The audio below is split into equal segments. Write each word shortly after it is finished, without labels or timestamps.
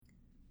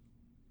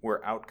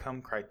where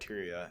outcome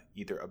criteria,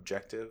 either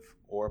objective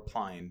or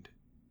applied.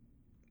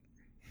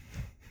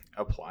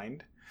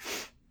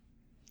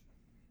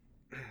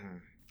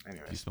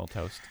 Anyway. Do you smell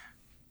toast?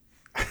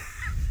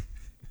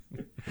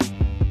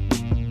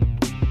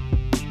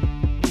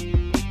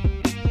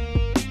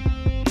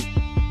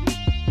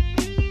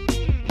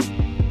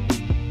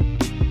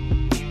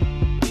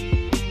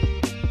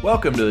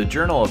 Welcome to the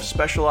Journal of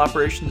Special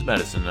Operations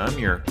Medicine. I'm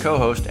your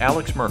co-host,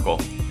 Alex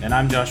Merkel. And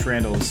I'm Josh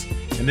Randalls.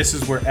 And this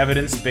is where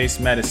evidence-based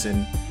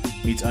medicine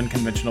meets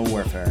unconventional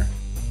warfare.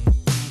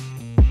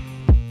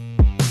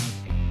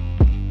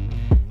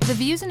 The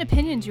views and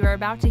opinions you are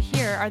about to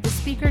hear are the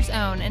speaker's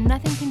own, and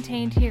nothing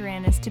contained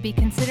herein is to be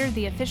considered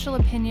the official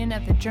opinion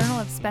of the Journal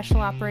of Special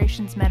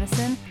Operations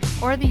Medicine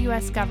or the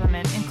U.S.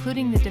 government,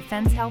 including the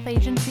Defense Health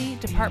Agency,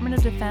 Department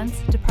of Defense,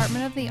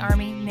 Department of the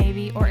Army,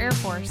 Navy, or Air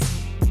Force.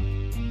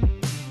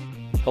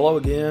 Hello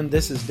again,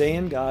 this is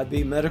Dan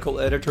Godby, Medical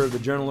Editor of the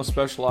Journal of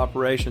Special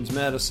Operations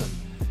Medicine.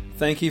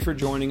 Thank you for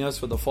joining us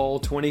for the Fall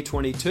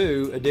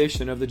 2022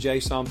 edition of the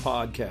JSOM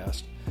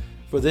podcast.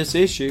 For this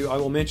issue, I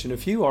will mention a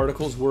few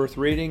articles worth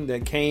reading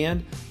that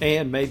can,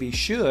 and maybe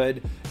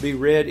should, be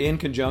read in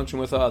conjunction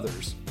with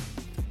others.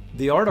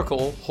 The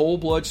article, Whole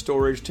Blood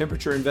Storage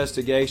Temperature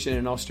Investigation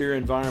in Austere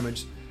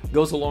Environments,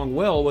 goes along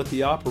well with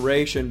the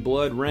Operation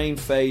Blood Rain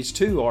Phase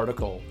 2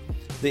 article.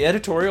 The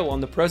editorial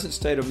on the present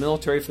state of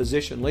military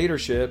physician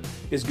leadership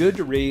is good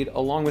to read,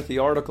 along with the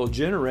article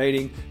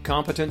Generating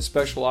Competent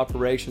Special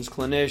Operations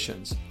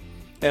Clinicians.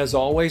 As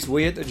always,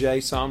 we at the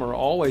JSOM are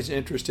always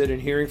interested in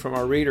hearing from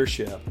our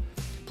readership.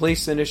 Please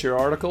send us your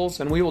articles,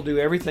 and we will do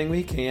everything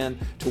we can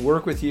to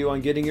work with you on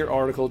getting your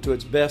article to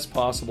its best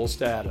possible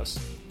status.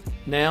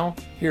 Now,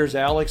 here's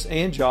Alex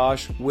and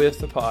Josh with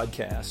the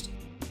podcast.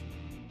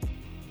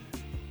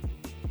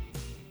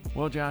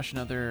 Well, Josh,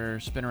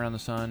 another spin around the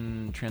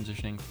sun,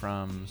 transitioning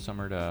from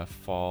summer to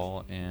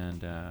fall,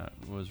 and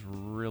was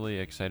really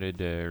excited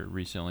to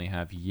recently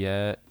have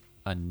yet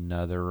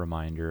another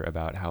reminder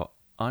about how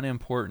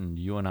unimportant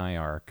you and I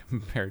are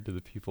compared to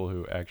the people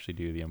who actually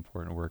do the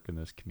important work in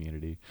this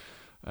community.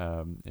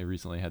 I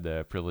recently had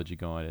the privilege of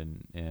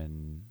going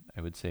and I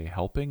would say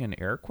helping in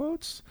air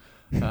quotes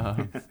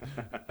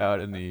out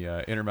in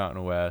the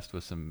Intermountain West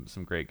with some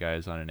great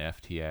guys on an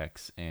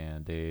FTX,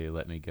 and they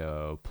let me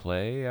go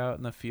play out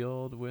in the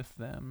field with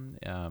them,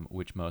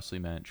 which mostly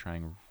meant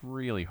trying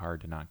really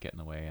hard to not get in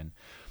the way. And,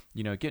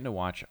 you know, getting to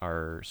watch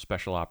our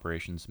special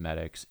operations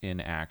medics in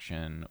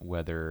action,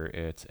 whether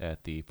it's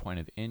at the point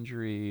of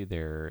injury,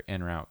 their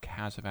en route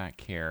CASEVAC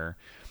care,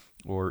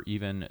 or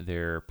even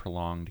their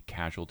prolonged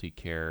casualty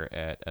care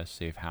at a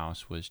safe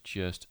house, was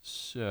just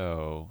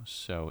so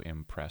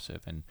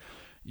impressive. And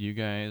you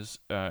guys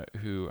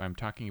who I'm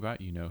talking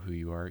about, you know who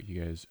you are.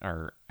 You guys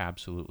are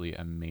absolutely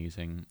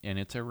amazing. And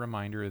it's a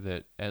reminder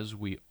that, as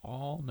we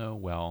all know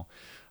well,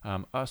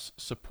 us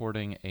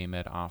supporting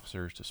AMED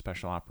officers to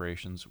special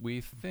operations,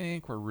 we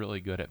think we're really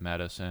good at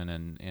medicine,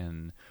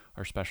 and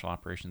our special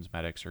operations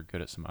medics are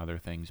good at some other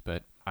things.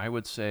 But I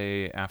would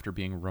say, after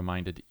being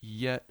reminded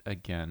yet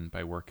again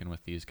by working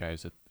with these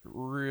guys, that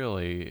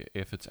really,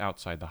 if it's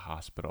outside the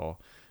hospital,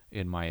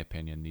 in my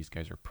opinion, these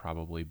guys are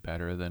probably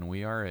better than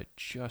we are at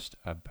just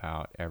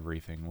about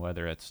everything,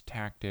 whether it's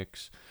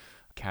tactics,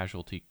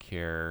 casualty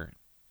care,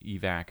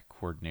 evac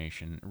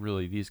coordination.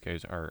 Really, these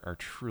guys are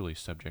truly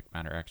subject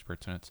matter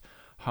experts, and it's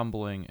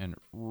humbling and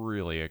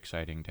really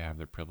exciting to have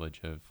the privilege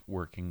of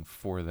working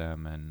for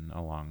them and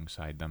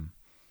alongside them.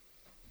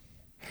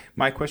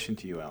 My question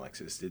to you,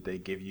 Alex, is: did they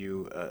give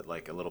you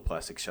like a little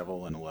plastic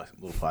shovel and a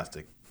little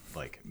plastic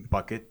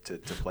bucket to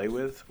play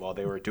with while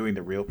they were doing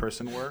the real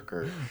person work,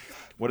 or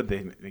what did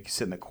they make you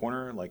sit in the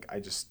corner?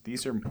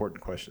 These are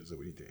important questions that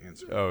we need to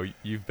answer. Oh,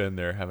 you've been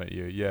there, haven't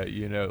you? Yeah,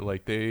 you know,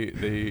 like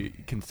they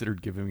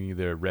considered giving me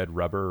the red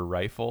rubber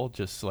rifle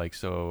just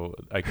so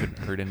I couldn't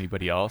hurt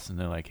anybody else, and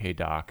they're like, "Hey,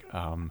 Doc,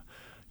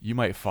 you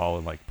might fall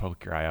and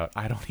poke your eye out.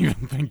 I don't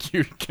even think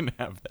you can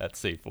have that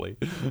safely."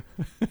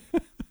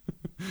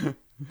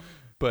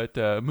 But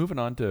moving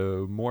on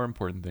to more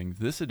important things,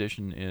 this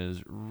edition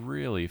is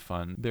really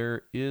fun.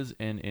 There is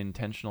an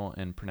intentional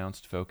and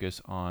pronounced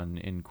focus on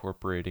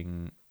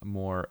incorporating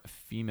more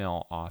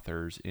female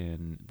authors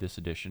in this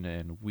edition,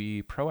 and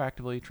we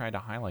proactively try to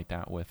highlight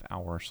that with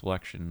our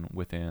selection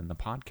within the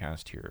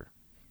podcast here.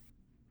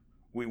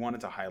 We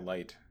wanted to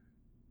highlight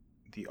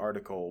the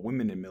article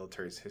Women in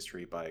Military's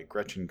History by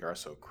Gretchen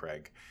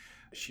Garso-Craig.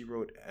 She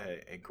wrote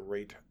a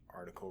great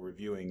article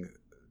reviewing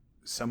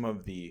some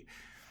of the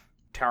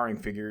towering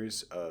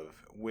figures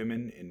of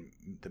women in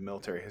the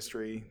military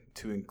history,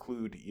 to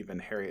include even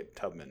Harriet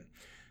Tubman.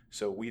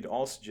 So we'd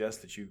all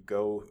suggest that you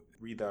go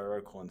read that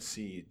article and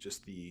see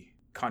just the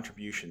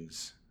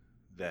contributions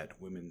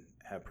that women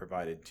have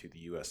provided to the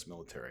U.S.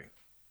 military.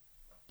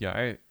 Yeah,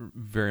 I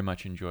very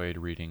much enjoyed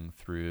reading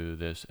through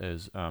this.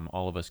 As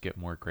all of us get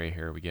more gray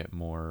hair, we get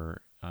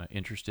more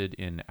interested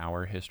in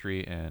our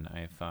history, and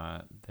I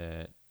thought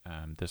that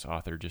this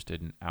author just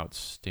did an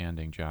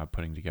outstanding job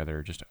putting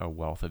together just a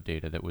wealth of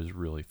data that was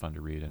really fun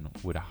to read, and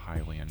would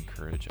highly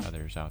encourage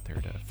others out there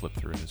to flip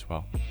through it as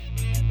well.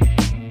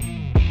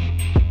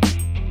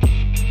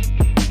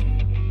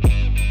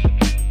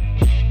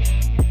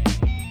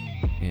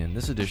 In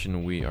this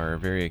edition, we are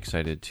very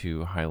excited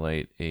to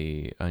highlight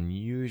a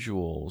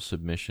unusual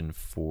submission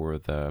for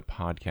the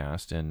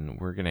podcast, and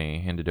we're going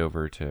to hand it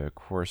over to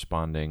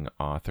corresponding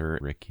author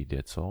Ricky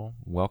Ditzel.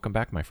 Welcome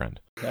back, my friend.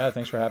 Yeah,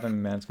 thanks for having me,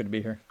 man. It's good to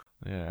be here.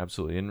 Yeah,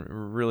 absolutely. And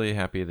really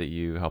happy that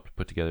you helped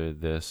put together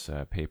this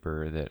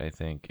paper that I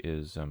think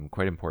is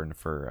quite important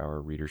for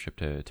our readership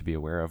to be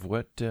aware of.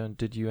 What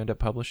did you end up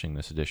publishing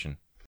this edition?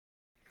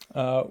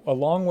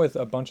 Along with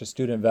a bunch of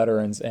student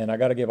veterans, and I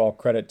got to give all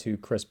credit to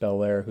Chris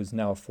Belair, who's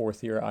now a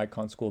fourth year at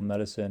Icahn School of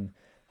Medicine.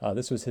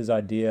 This was his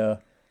idea,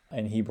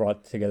 and he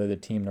brought together the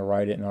team to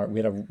write it. And we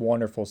had a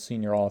wonderful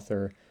senior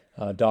author,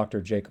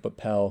 Dr. Jacob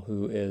Appel,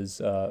 who is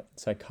a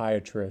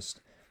psychiatrist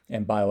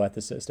and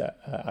bioethicist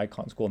at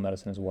Icahn School of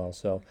Medicine as well.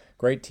 So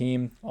great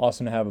team.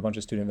 Awesome to have a bunch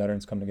of student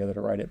veterans come together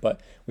to write it.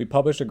 But we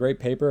published a great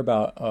paper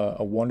about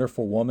a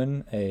wonderful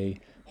woman, a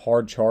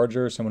hard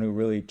charger, someone who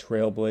really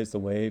trailblazed the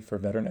way for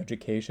veteran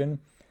education,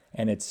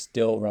 and it's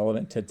still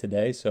relevant to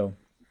today. So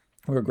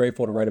we were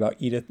grateful to write about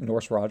Edith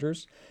Norse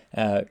Rogers,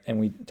 and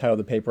we titled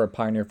the paper "A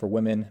Pioneer for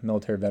Women,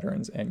 Military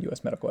Veterans, and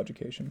U.S. Medical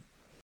Education."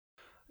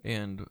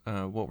 And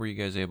what were you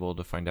guys able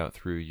to find out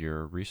through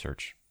your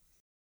research?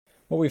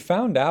 What we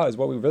found out is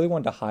what we really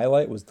wanted to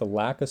highlight was the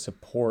lack of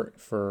support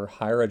for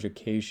higher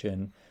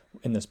education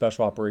in the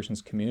special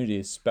operations community,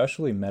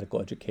 especially medical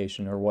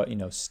education, or what,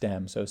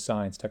 STEM, so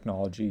science,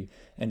 technology,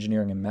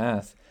 engineering, and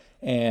math.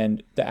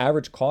 And the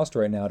average cost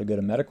right now to go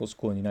to medical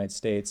school in the United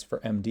States for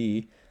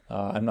MD,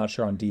 I'm not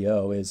sure on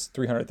DO, is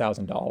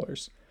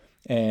 $300,000.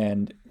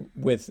 And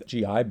with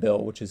GI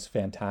Bill, which is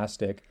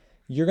fantastic,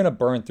 you're going to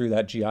burn through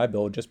that GI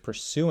Bill just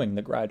pursuing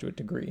the graduate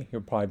degree.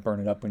 You'll probably burn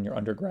it up in your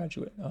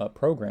undergraduate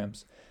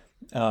programs.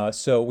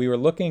 So we were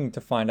looking to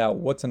find out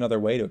what's another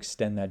way to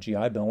extend that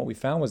GI Bill. And what we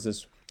found was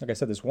this, like I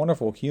said, this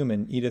wonderful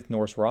human, Edith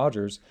Norse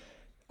Rogers,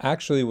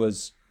 actually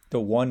was the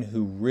one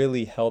who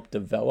really helped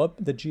develop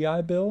the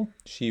GI Bill.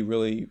 She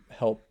really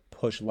helped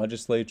push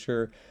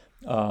legislature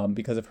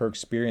because of her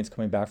experience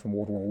coming back from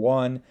World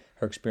War I,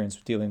 her experience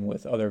dealing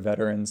with other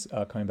veterans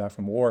coming back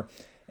from war.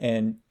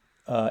 And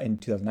in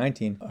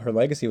 2019, her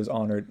legacy was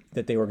honored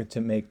that they were going to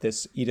make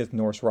this Edith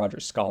Norse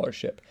Rogers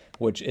Scholarship,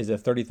 which is a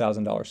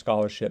 $30,000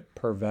 scholarship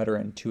per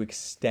veteran to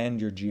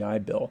extend your GI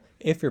Bill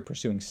if you're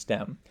pursuing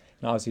STEM.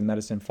 And obviously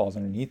medicine falls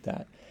underneath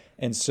that.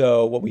 And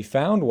so what we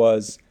found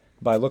was,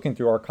 by looking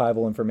through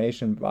archival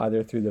information,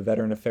 either through the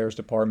Veteran Affairs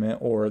Department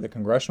or the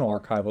congressional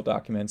archival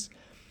documents,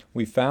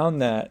 we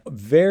found that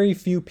very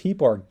few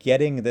people are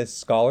getting this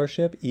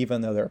scholarship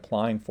even though they're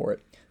applying for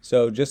it.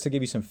 So just to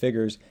give you some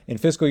figures, in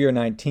fiscal year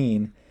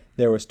 19,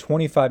 there was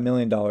 $25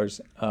 million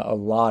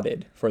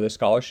allotted for the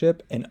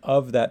scholarship, and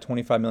of that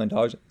 $25 million,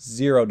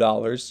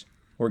 $0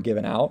 were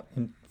given out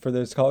for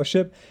the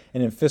scholarship.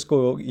 And in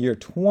fiscal year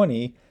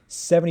 20,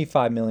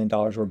 $75 million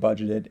were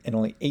budgeted, and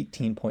only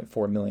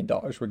 $18.4 million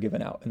were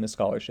given out in the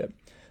scholarship.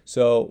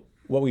 So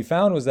what we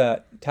found was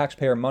that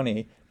taxpayer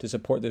money to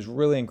support this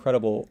really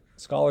incredible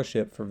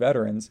scholarship for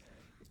veterans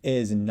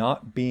is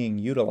not being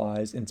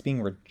utilized, and it's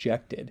being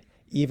rejected,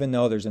 even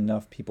though there's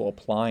enough people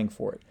applying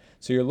for it.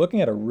 So you're looking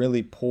at a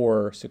really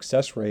poor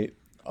success rate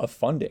of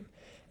funding.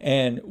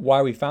 And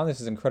why we found this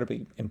is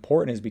incredibly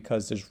important is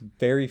because there's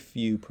very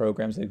few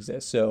programs that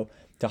exist. So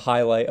to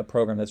highlight a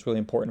program that's really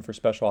important for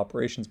special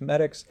operations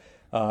medics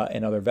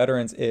and other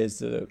veterans is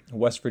the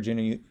West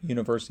Virginia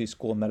University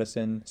School of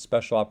Medicine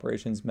Special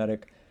Operations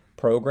Medic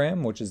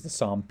Program, which is the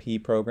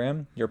SOMP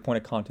program. Your point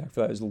of contact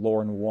for that is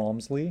Lauren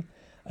Walmsley.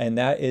 And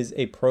that is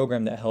a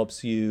program that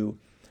helps you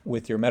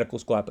with your medical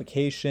school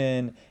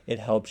application. It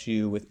helps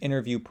you with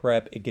interview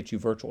prep. It gets you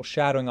virtual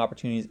shadowing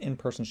opportunities,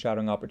 in-person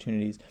shadowing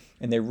opportunities.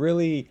 And they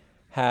really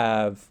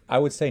have, I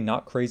would say,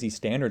 not crazy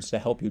standards to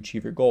help you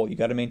achieve your goal. You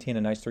got to maintain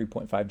a nice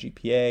 3.5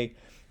 GPA.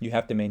 You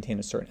have to maintain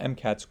a certain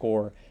MCAT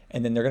score.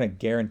 And then they're going to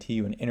guarantee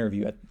you an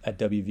interview at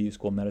WVU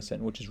School of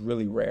Medicine, which is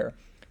really rare.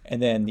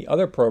 And then the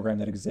other program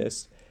that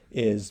exists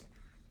is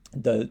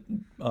the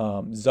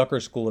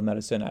Zucker School of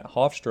Medicine at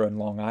Hofstra in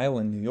Long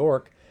Island, New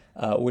York,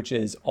 which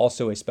is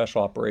also a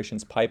special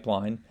operations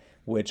pipeline,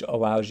 which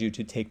allows you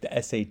to take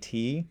the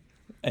SAT,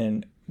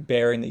 and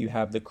bearing that you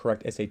have the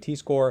correct SAT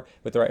score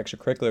with the right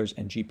extracurriculars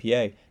and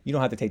GPA, you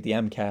don't have to take the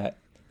MCAT,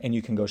 and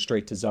you can go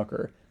straight to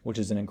Zucker, which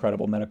is an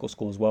incredible medical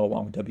school as well,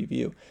 along with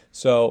WVU.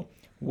 So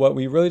what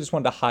we really just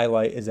wanted to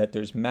highlight is that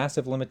there's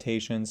massive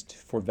limitations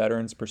for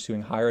veterans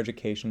pursuing higher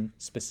education,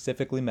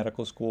 specifically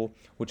medical school,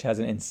 which has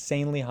an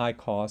insanely high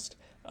cost.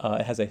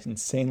 It has an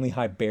insanely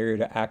high barrier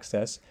to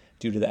access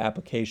due to the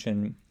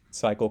application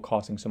cycle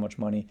costing so much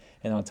money,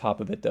 and on top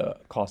of it, the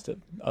cost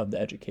of the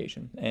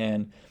education.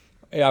 And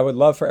I would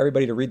love for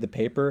everybody to read the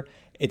paper.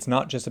 It's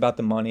not just about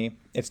the money.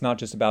 It's not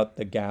just about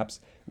the gaps.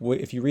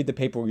 If you read the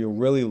paper, you'll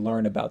really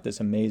learn about this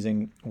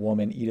amazing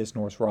woman, Edith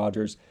Norse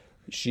Rogers.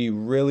 She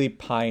really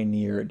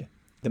pioneered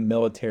the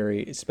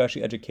military,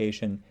 especially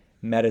education,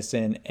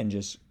 medicine, and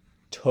just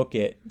took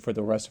it for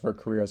the rest of her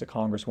career as a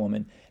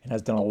congresswoman, and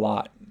has done a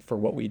lot for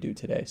what we do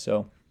today.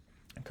 So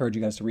I encourage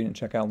you guys to read and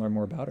check out and learn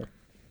more about her.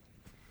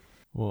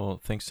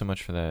 Well, thanks so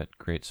much for that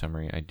great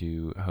summary. I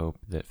do hope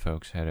that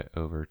folks head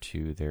over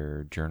to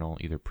their journal,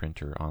 either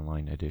print or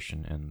online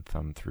edition, and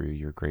thumb through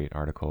your great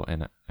article.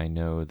 And I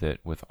know that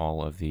with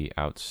all of the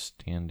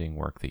outstanding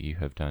work that you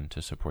have done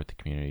to support the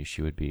community,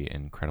 she would be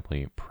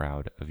incredibly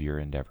proud of your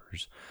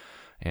endeavors.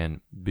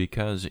 And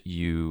because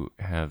you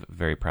have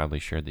very proudly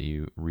shared that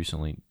you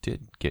recently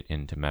did get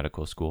into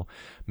medical school,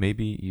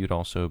 maybe you'd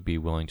also be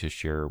willing to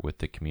share with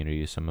the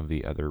community some of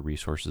the other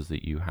resources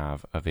that you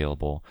have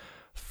available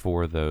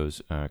for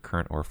those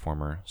current or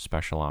former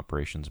special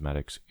operations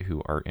medics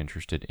who are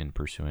interested in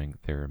pursuing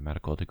their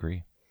medical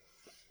degree.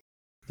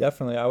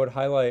 Definitely. I would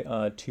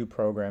highlight two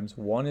programs.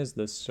 One is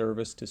the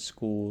Service to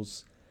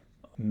Schools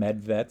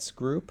MedVets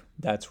group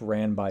that's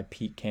ran by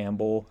Pete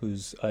Campbell,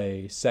 who's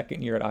a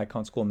second year at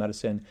Icahn School of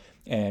Medicine,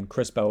 and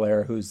Chris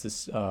Belair, who's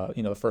this,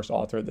 the first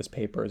author of this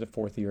paper, is a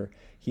fourth year.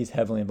 He's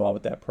heavily involved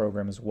with that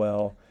program as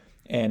well.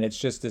 And it's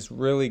just this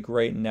really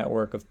great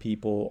network of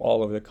people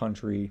all over the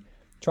country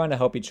trying to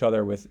help each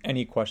other with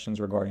any questions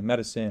regarding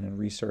medicine and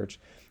research.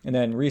 And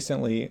then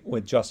recently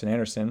with Justin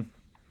Anderson,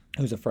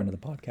 who's a friend of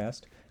the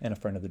podcast and a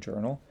friend of the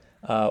journal,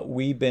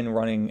 we've been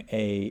running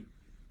a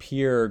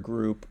peer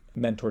group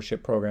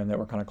mentorship program that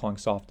we're kind of calling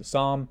Soft to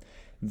Som.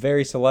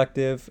 Very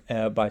selective.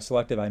 By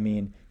selective, I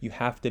mean you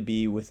have to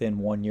be within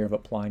 1 year of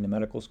applying to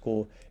medical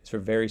school. It's for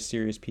very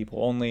serious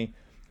people only.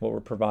 What we're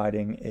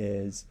providing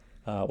is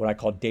what I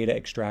call data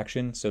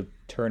extraction. So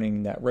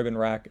turning that ribbon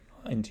rack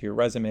into your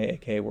resume,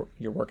 aka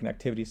your work and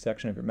activity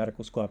section of your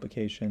medical school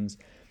applications.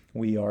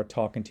 We are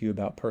talking to you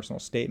about personal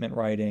statement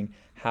writing,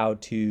 how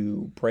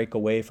to break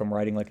away from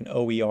writing like an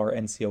OER,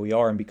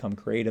 NCOER, and become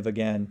creative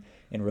again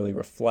and really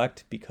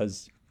reflect,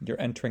 because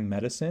you're entering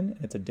medicine.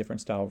 It's a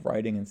different style of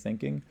writing and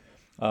thinking.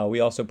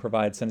 We also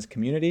provide Sense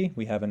Community.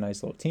 We have a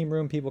nice little team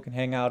room people can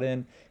hang out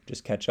in,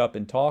 just catch up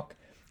and talk.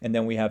 And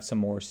then we have some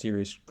more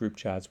serious group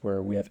chats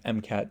where we have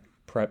MCAT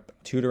prep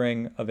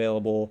tutoring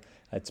available.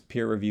 It's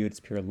peer reviewed, it's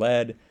peer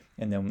led.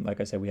 And then, like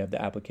I said, we have the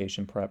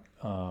application prep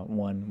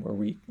one where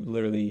we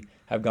literally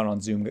have gone on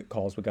Zoom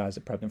calls with guys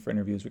that prep them for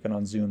interviews. We've gone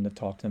on Zoom to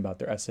talk to them about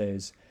their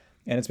essays.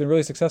 And it's been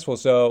really successful.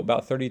 So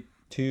about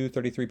 32,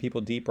 33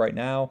 people deep right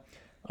now.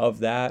 Of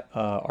that,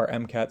 our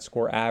MCAT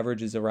score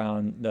average is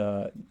around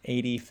the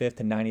 85th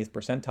to 90th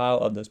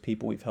percentile of those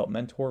people we've helped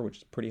mentor, which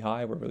is pretty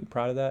high. We're really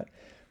proud of that.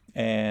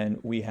 And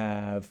we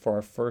have, for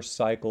our first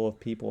cycle of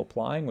people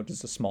applying, which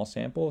is a small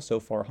sample, so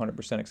far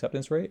 100%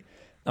 acceptance rate.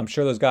 I'm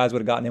sure those guys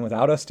would have gotten in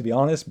without us, to be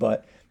honest,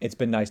 but it's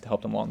been nice to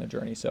help them along their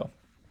journey. So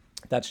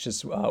that's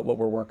just what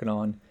we're working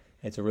on.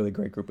 It's a really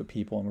great group of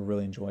people, and we're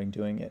really enjoying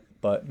doing it.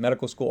 But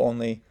medical school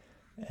only,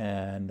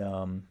 and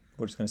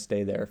we're just going to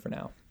stay there for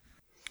now.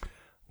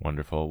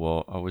 Wonderful.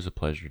 Well, always a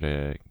pleasure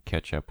to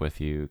catch up with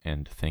you,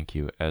 and thank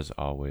you, as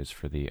always,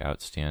 for the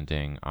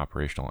outstanding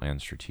operational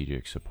and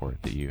strategic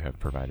support that you have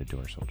provided to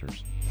our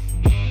soldiers.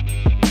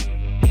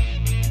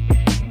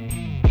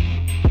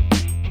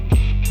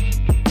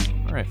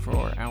 All right,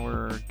 for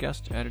our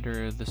guest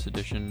editor this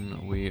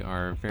edition, we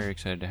are very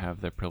excited to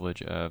have the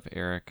privilege of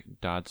Eric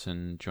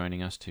Dodson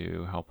joining us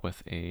to help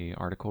with an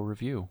article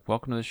review.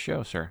 Welcome to the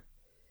show, sir.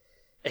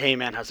 Hey,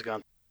 man. How's it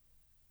going?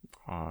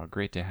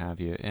 Great to have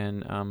you.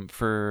 And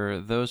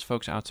for those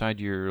folks outside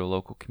your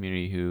local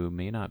community who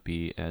may not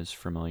be as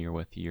familiar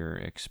with your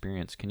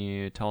experience, can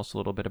you tell us a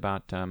little bit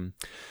about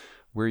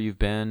where you've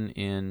been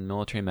in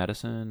military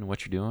medicine,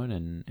 what you're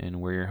doing,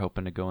 and where you're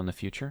hoping to go in the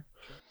future?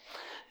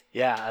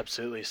 Yeah,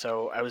 absolutely.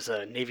 So I was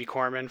a Navy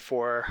corpsman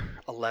for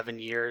 11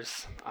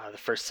 years. The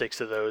first 6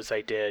 of those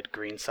I did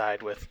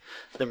greenside with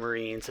the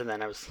Marines, and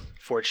then I was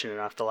fortunate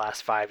enough the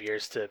last 5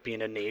 years to be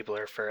an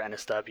enabler for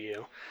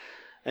NSW.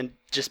 And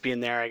just being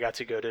there, I got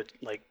to go to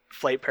like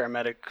flight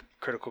paramedic,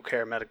 critical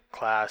care medic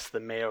class, the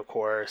Mayo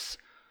course,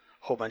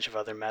 a whole bunch of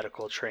other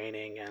medical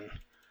training, and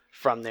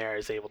from there I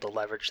was able to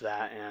leverage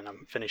that, and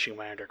I'm finishing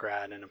my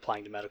undergrad and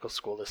applying to medical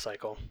school this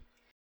cycle.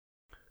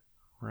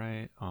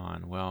 Right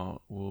on.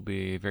 Well, we'll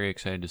be very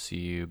excited to see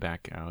you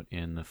back out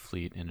in the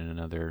fleet in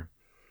another,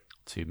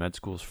 let's see, med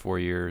school's 4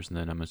 years, and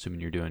then I'm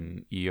assuming you're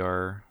doing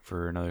ER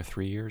for another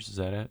 3 years. Is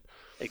that it?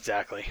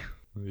 Exactly.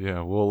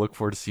 Yeah, we'll look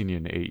forward to seeing you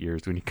in 8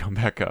 years when you come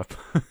back up.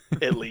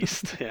 At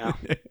least, yeah.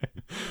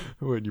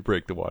 When you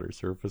break the water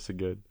surface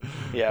again.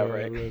 Yeah,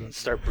 right.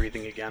 Start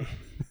breathing again.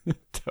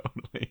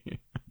 Totally.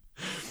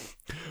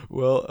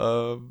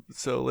 Well,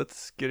 so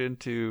let's get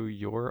into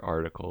your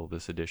article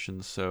this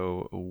edition.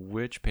 So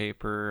which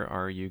paper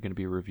are you going to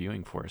be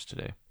reviewing for us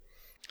today?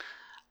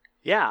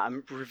 Yeah,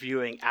 I'm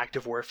reviewing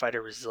Active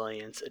Warfighter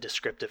Resilience, a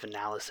descriptive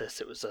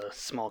analysis. It was a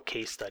small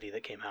case study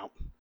that came out.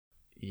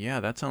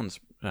 Yeah, that sounds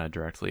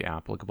directly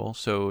applicable.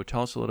 So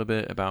tell us a little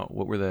bit about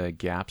what were the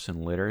gaps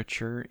in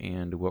literature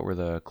and what were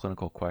the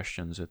clinical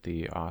questions that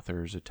the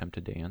authors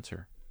attempted to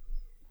answer?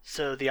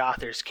 So the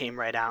authors came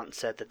right out and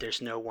said that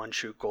there's no one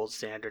true gold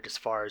standard as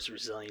far as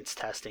resilience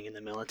testing in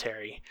the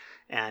military.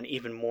 And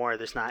even more,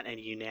 there's not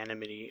any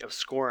unanimity of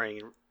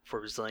scoring for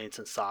resilience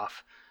in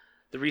SOF.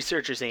 The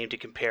researchers aimed to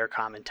compare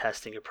common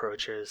testing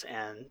approaches,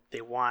 and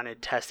they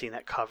wanted testing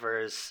that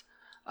covers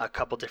a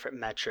couple different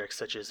metrics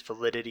such as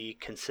validity,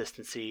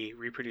 consistency,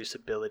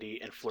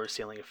 reproducibility, and floor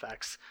ceiling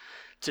effects.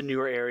 It's a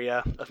newer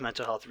area of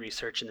mental health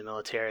research in the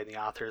military, and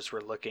the authors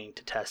were looking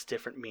to test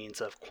different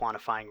means of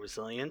quantifying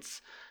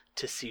resilience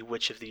to see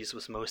which of these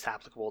was most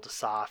applicable to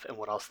SOF and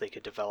what else they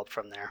could develop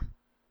from there.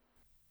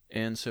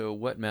 And so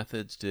what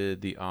methods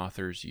did the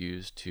authors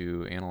use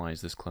to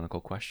analyze this clinical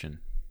question?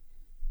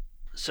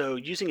 So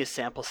using a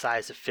sample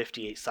size of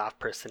 58 SOF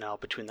personnel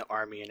between the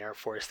Army and Air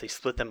Force, they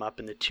split them up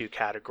into two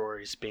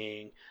categories,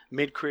 being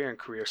mid-career and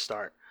career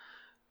start.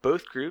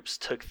 Both groups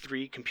took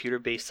 3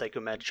 computer-based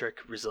psychometric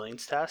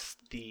resilience tests,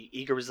 the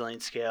Eager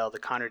Resilience Scale, the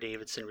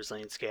Connor-Davidson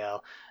Resilience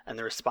Scale, and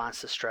the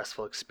Response to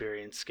Stressful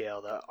Experience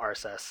Scale, the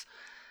RSS.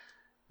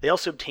 They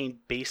also obtained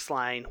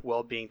baseline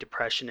well-being,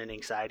 depression, and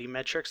anxiety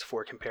metrics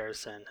for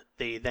comparison.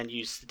 They then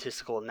used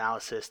statistical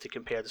analysis to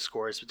compare the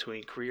scores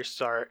between career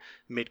start,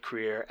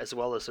 mid-career, as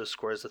well as those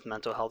scores with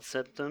mental health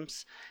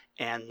symptoms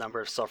and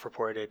number of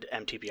self-reported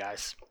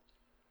MTBIs.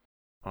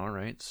 All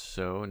right,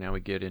 so now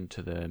we get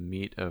into the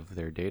meat of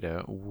their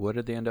data. What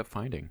did they end up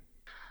finding?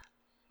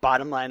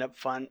 Bottom line up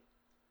front,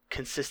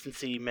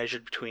 consistency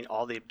measured between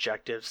all the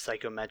objective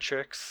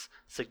psychometrics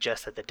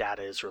suggests that the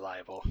data is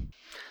reliable.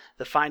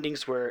 The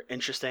findings were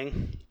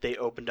interesting. They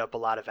opened up a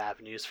lot of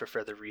avenues for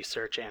further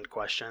research and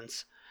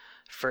questions.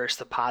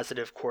 First, a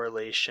positive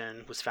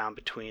correlation was found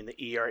between the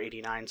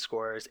ER89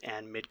 scores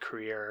and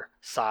mid-career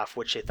SOF,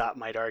 which they thought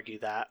might argue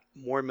that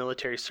more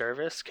military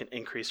service can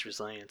increase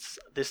resilience.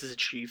 This is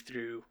achieved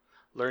through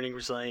learning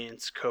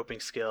resilience, coping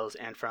skills,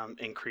 and from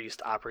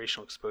increased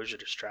operational exposure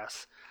to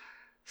stress.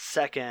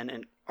 Second,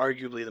 and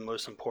arguably the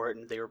most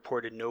important, they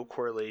reported no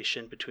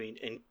correlation between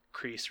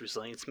increased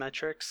resilience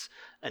metrics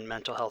and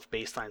mental health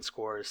baseline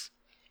scores.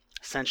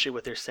 Essentially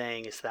what they're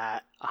saying is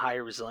that a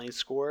higher resilience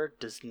score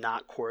does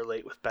not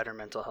correlate with better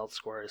mental health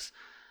scores.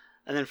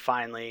 And then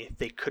finally,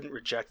 they couldn't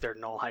reject their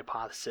null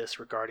hypothesis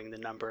regarding the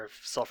number of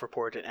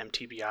self-reported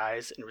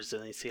MTBIs and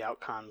resiliency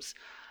outcomes,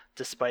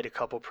 despite a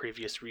couple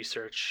previous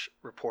research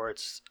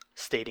reports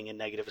stating a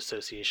negative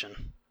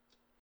association.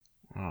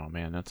 Oh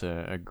man, that's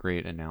a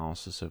great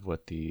analysis of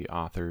what the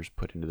authors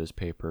put into this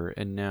paper.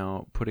 And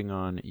now, putting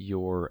on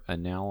your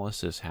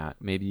analysis hat,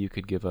 maybe you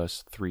could give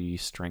us 3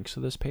 strengths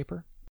of this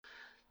paper?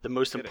 The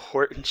most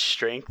important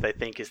strength, I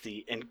think, is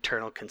the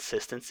internal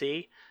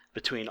consistency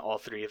between all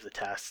 3 of the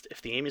tests.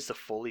 If the aim is to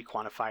fully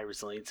quantify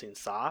resiliency in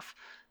SOF,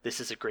 this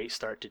is a great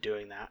start to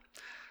doing that.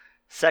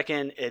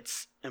 Second,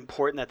 it's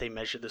important that they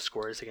measure the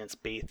scores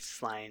against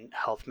baseline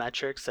health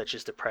metrics such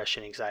as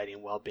depression, anxiety,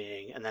 and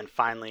well-being. And then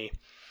finally,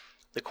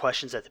 the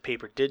questions that the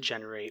paper did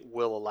generate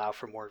will allow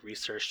for more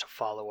research to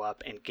follow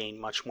up and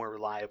gain much more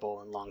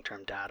reliable and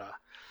long-term data.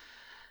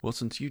 Well,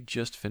 since you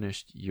just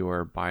finished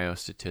your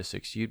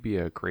biostatistics, you'd be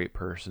a great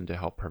person to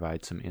help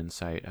provide some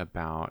insight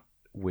about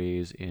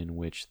ways in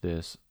which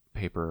this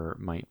paper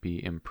might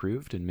be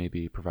improved and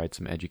maybe provide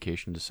some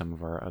education to some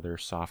of our other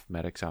SOF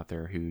medics out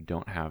there who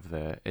don't have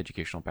the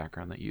educational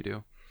background that you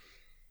do.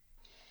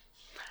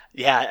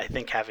 Yeah, I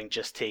think having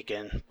just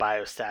taken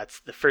biostats,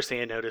 the first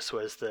thing I noticed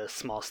was the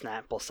small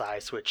sample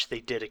size, which they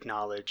did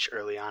acknowledge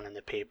early on in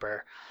the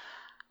paper.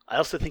 I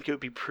also think it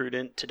would be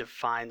prudent to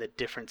define the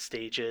different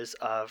stages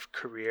of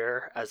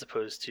career as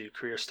opposed to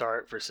career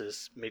start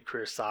versus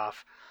mid-career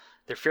SOF.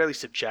 They're fairly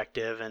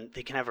subjective and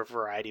they can have a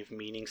variety of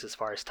meanings as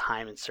far as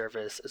time and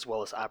service as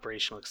well as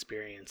operational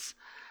experience.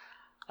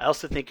 I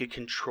also think a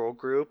control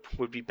group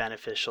would be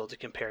beneficial to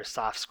compare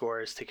SOF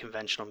scores to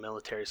conventional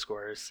military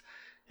scores.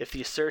 If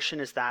the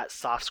assertion is that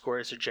SOF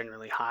scores are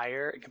generally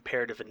higher, a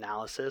comparative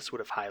analysis would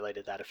have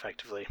highlighted that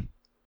effectively.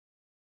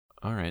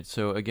 All right,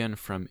 so again,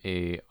 from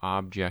a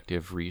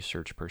objective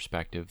research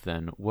perspective,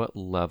 then what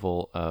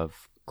level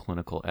of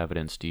clinical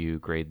evidence do you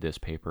grade this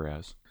paper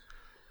as?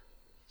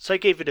 So I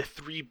gave it a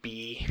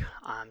 3B,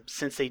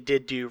 since they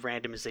did do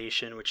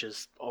randomization, which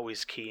is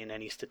always key in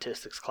any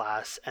statistics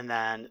class, and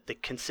then the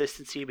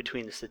consistency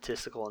between the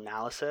statistical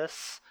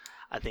analysis,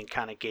 I think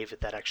kind of gave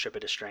it that extra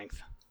bit of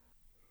strength.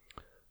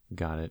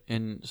 Got it.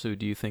 And so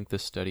do you think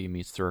this study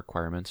meets the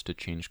requirements to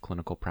change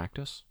clinical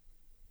practice?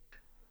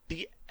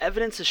 The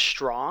evidence is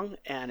strong,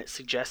 and it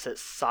suggests that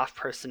SOF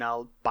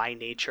personnel by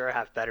nature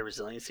have better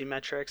resiliency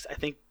metrics. I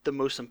think the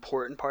most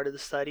important part of the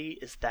study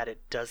is that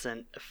it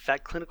doesn't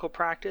affect clinical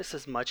practice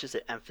as much as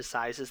it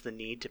emphasizes the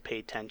need to pay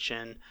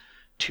attention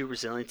to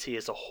resiliency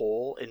as a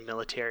whole in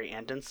military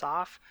and in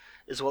SOF,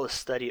 as well as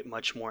study it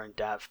much more in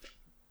depth.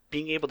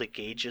 Being able to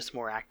gauge this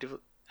more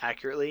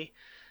accurately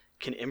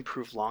can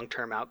improve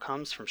long-term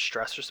outcomes from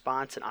stress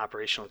response and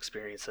operational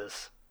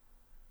experiences.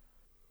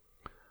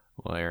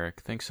 Well, Eric,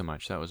 thanks so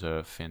much. That was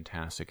a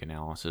fantastic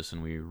analysis,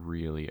 and we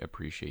really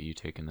appreciate you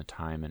taking the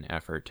time and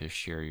effort to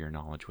share your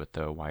knowledge with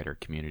the wider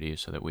community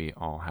so that we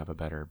all have a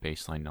better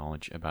baseline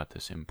knowledge about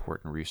this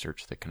important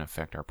research that can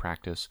affect our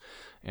practice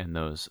and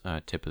those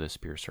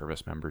tip-of-the-spear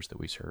service members that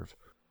we serve.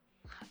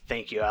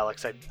 Thank you,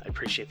 Alex. I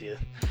appreciate the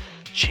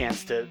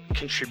chance to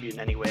contribute in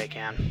any way I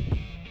can.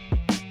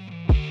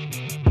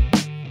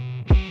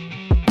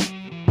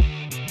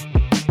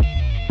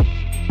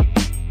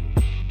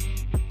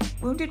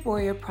 Wounded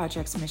Warrior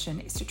Project's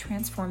mission is to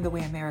transform the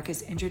way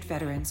America's injured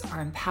veterans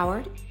are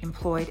empowered,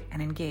 employed,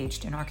 and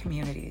engaged in our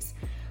communities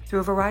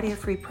through a variety of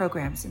free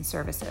programs and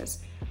services.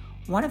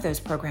 One of those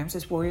programs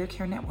is Warrior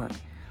Care Network,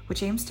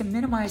 which aims to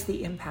minimize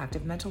the impact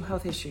of mental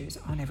health issues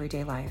on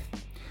everyday life.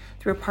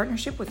 Through a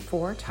partnership with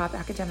 4 top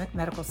academic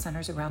medical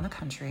centers around the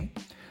country,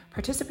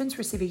 participants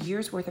receive a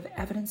year's worth of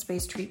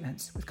evidence-based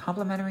treatments with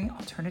complementary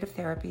alternative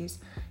therapies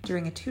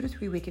during a 2 to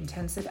 3 week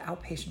intensive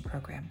outpatient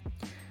program.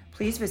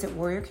 Please visit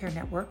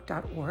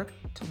warriorcarenetwork.org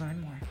to learn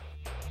more.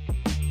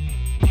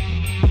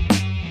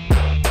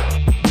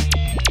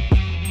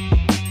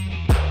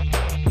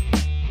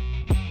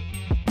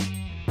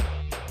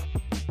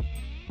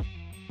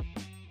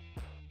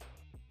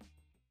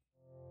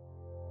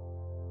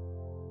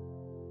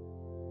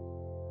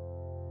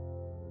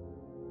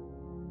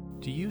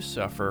 Do you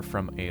suffer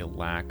from a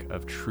lack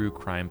of true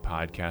crime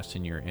podcasts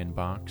in your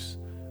inbox?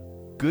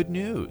 Good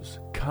news!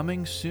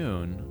 Coming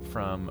soon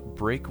from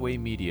Breakaway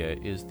Media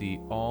is the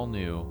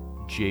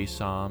all-new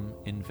JSOM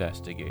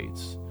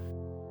Investigates.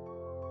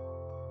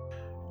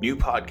 New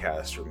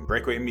podcast from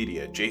Breakaway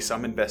Media,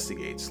 JSOM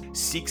Investigates,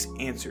 seeks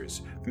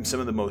answers from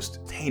some of the most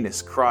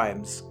heinous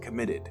crimes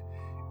committed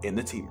in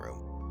the team room.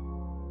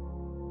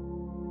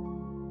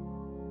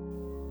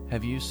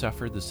 Have you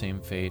suffered the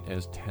same fate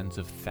as tens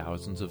of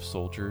thousands of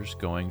soldiers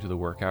going to the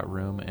workout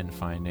room and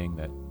finding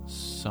that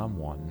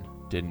someone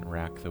didn't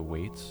rack the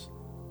weights?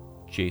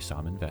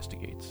 JSOM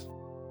Investigates.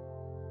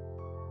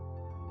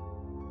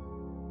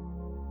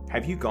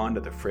 Have you gone to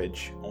the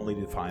fridge only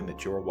to find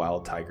that your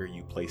wild tiger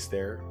you placed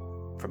there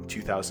from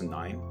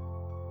 2009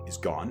 is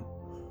gone?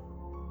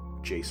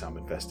 JSOM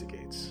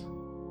Investigates.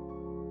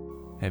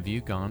 Have you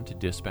gone to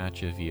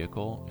dispatch a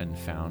vehicle and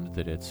found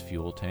that its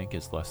fuel tank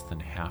is less than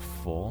half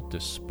full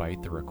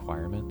despite the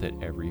requirement that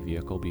every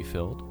vehicle be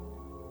filled?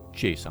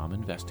 JSOM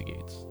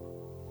Investigates.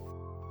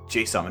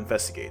 JSOM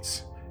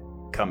Investigates.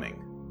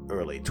 Coming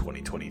early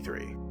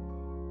 2023.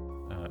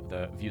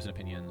 The views and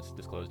opinions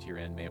disclosed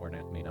herein may or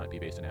may not be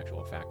based on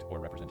actual fact or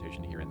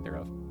representation herein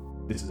thereof.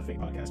 This is a fake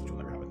podcast which will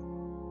never happen.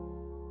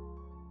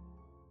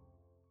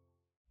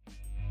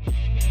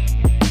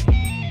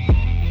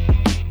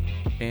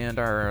 And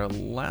our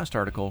last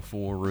article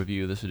for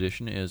review this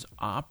edition is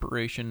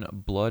Operation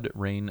Blood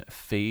Rain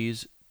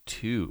Phase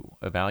 2,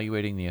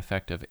 evaluating the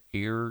effect of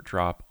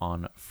airdrop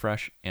on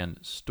fresh and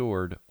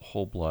stored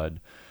whole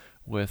blood,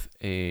 with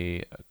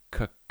a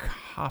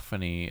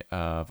cacophony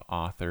of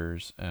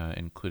authors,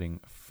 including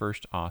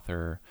first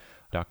author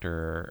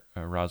Dr.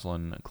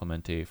 Rosalind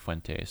Clemente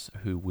Fuentes,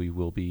 who we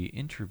will be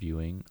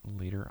interviewing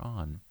later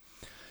on.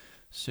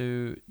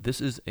 So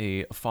this is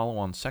a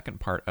follow-on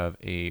second part of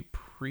a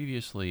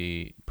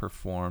previously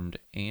performed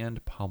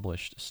and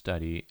published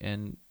study,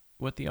 and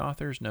what the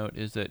authors note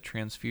is that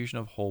transfusion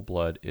of whole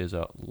blood is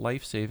a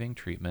life-saving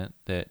treatment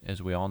that, as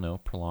we all know,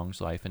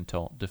 prolongs life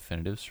until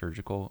definitive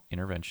surgical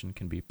intervention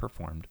can be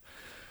performed.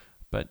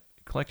 But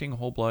collecting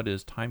whole blood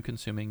is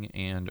time-consuming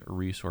and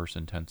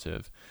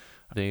resource-intensive.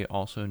 They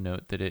also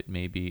note that it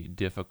may be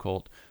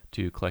difficult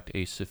to collect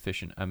a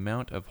sufficient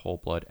amount of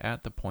whole blood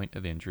at the point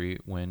of injury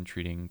when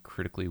treating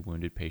critically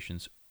wounded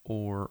patients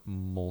or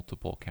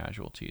multiple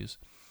casualties.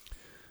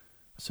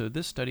 So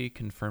this study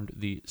confirmed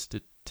the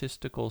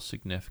statistical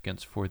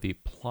significance for the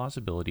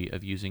plausibility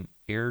of using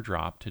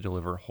airdrop to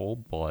deliver whole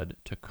blood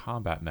to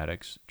combat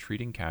medics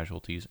treating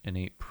casualties in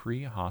a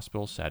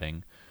pre-hospital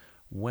setting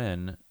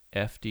when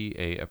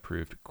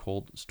FDA-approved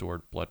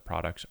cold-stored blood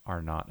products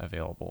are not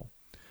available.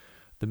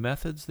 The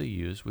methods they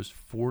used was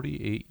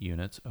 48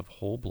 units of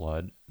whole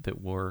blood that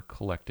were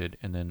collected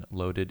and then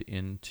loaded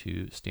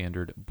into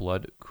standard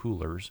blood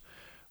coolers,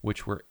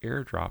 which were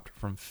airdropped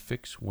from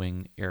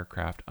fixed-wing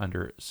aircraft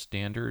under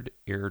standard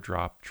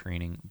airdrop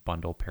training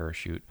bundle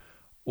parachute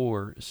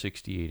or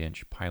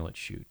 68-inch pilot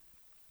chute.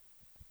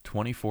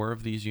 24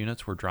 of these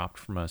units were dropped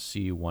from a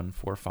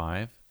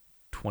C-145,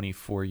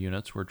 24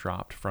 units were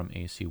dropped from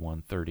a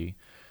C-130,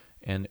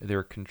 and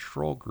their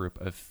control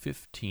group of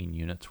 15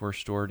 units were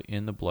stored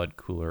in the blood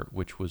cooler,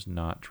 which was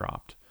not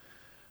dropped.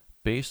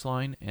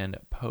 Baseline and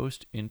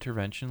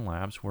post-intervention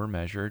labs were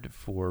measured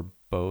for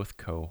both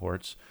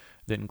cohorts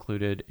that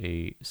included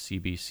a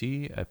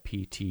CBC, a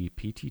PT,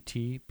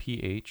 PTT,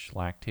 pH,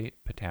 lactate,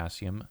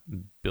 potassium,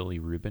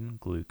 bilirubin,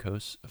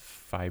 glucose,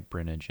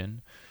 fibrinogen,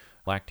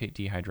 lactate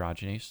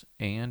dehydrogenase,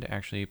 and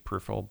actually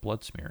peripheral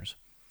blood smears.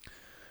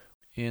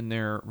 In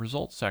their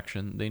results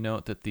section, they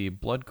note that the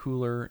blood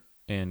cooler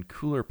and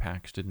cooler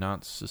packs did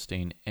not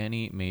sustain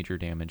any major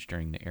damage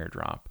during the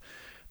airdrop.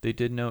 They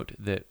did note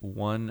that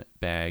one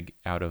bag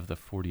out of the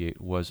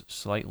 48 was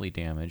slightly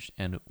damaged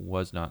and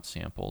was not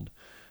sampled.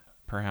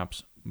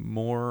 Perhaps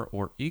more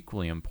or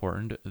equally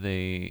important,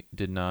 they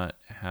did not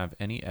have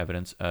any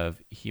evidence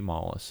of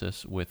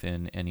hemolysis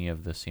within any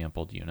of the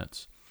sampled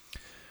units.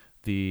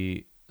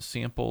 The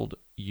sampled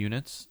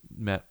units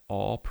met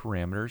all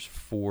parameters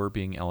for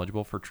being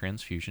eligible for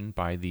transfusion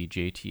by the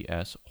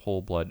JTS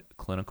Whole Blood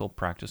Clinical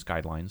Practice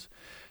Guidelines,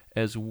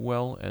 as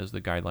well as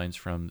the guidelines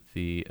from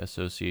the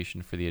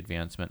Association for the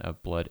Advancement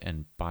of Blood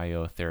and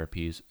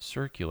Biotherapies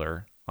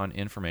Circular on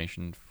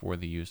information for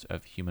the use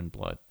of human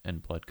blood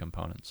and blood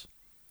components.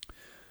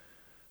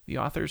 The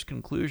author's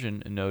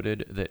conclusion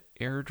noted that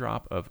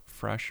airdrop of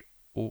fresh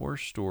or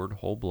stored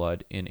whole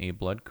blood in a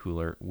blood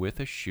cooler with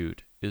a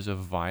chute is a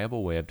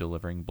viable way of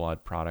delivering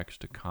blood products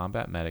to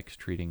combat medics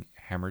treating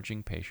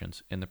hemorrhaging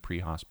patients in the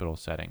pre-hospital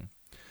setting.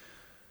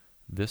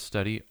 This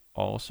study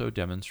also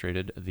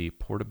demonstrated the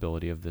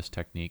portability of this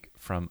technique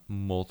from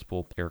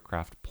multiple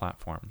aircraft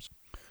platforms.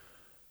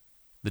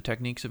 The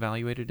techniques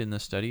evaluated in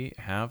this study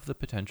have the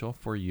potential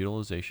for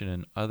utilization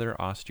in other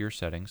austere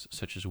settings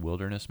such as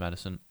wilderness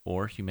medicine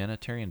or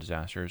humanitarian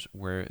disasters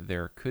where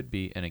there could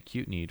be an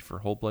acute need for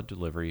whole blood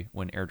delivery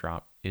when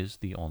airdrop is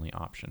the only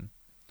option.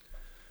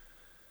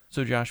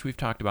 So Josh, we've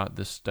talked about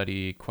this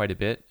study quite a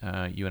bit.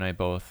 You and I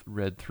both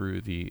read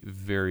through the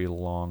very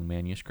long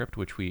manuscript,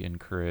 which we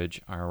encourage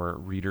our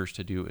readers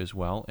to do as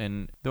well.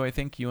 And though I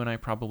think you and I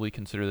probably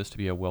consider this to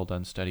be a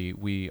well-done study,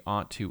 we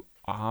ought to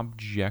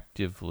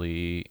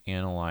objectively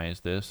analyze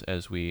this,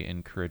 as we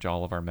encourage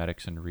all of our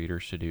medics and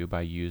readers to do,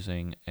 by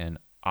using an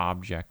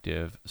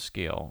objective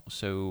scale.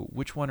 So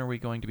which one are we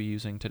going to be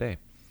using today?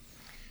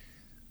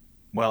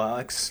 Well,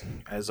 Alex,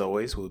 as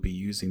always, we'll be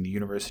using the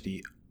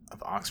University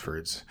of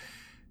Oxford's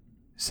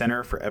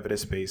Center for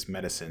Evidence-Based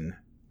Medicine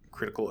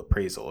Critical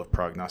Appraisal of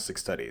Prognostic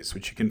Studies,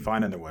 which you can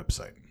find on their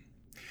website.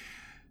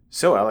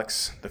 So,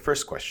 Alex, the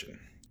first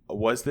question.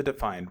 Was the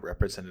defined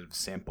representative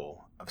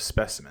sample of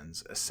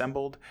specimens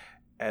assembled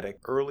at an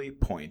early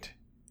point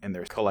in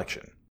their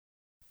collection?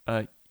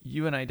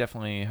 You and I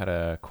definitely had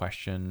a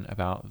question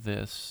about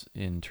this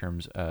in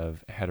terms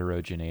of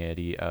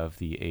heterogeneity of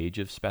the age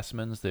of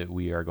specimens that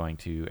we are going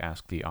to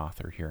ask the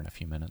author here in a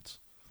few minutes.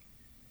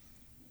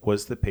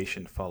 Was the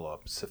patient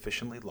follow-up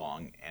sufficiently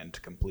long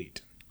and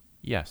complete?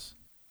 Yes.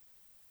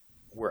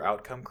 Were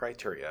outcome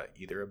criteria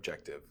either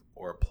objective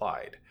or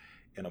applied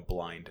in a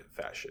blind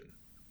fashion?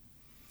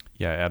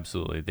 Yeah,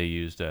 absolutely. They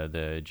used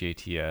the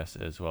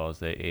JTS as well as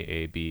the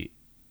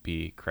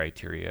AABB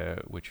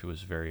criteria, which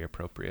was very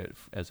appropriate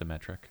as a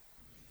metric.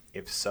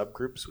 If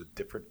subgroups with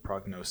different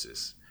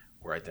prognosis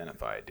were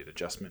identified, did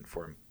adjustment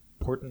for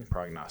important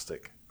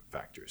prognostic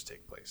factors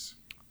take place?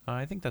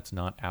 I think that's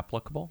not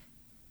applicable.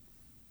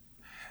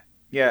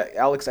 Yeah,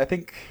 Alex, I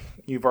think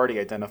you've already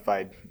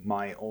identified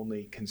my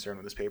only concern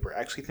with this paper.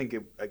 I actually think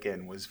it,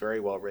 again, was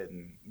very well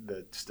written.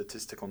 The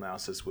statistical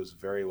analysis was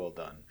very well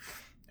done.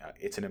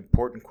 It's an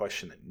important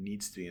question that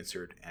needs to be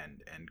answered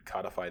and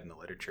codified in the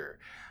literature.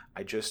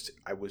 I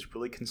was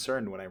really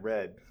concerned when I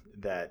read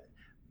that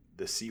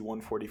the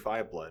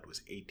C-145 blood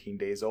was 18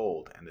 days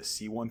old and the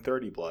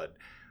C-130 blood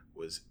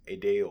was a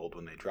day old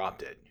when they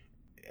dropped it.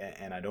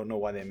 And I don't know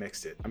why they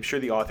mixed it. I'm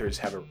sure the authors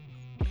have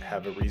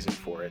a reason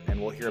for it,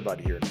 and we'll hear about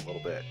it here in a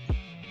little bit.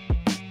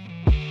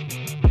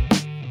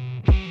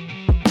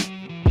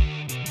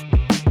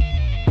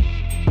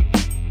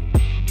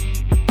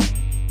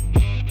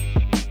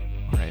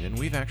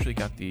 We've actually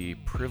got the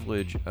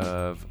privilege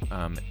of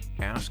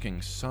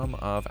asking some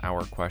of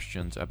our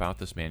questions about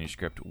this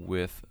manuscript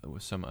with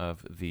some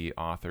of the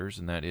authors,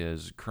 and that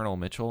is Colonel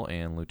Mitchell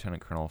and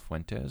Lieutenant Colonel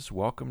Fuentes.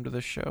 Welcome to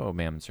the show,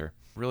 ma'am and sir.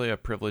 Really a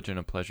privilege and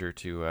a pleasure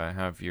to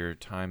have your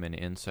time and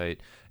insight,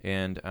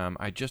 and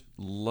I just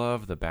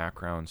love the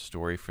background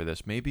story for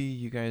this. Maybe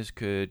you guys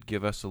could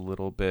give us a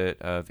little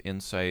bit of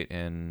insight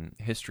and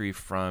history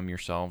from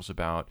yourselves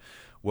about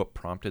what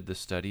prompted the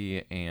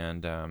study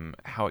and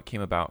how it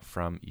came about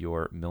from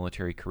your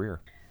military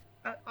career.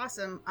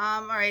 Awesome.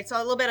 All right, so a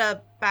little bit of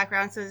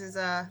background. So this is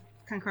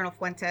Colonel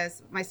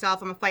Fuentes.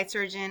 Myself, I'm a flight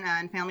surgeon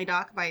and family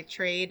doc by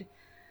trade.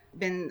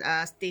 Been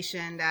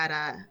stationed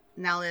at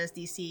Nellis,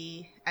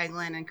 DC,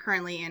 Eglin, and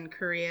currently in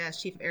Korea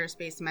as Chief of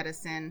Aerospace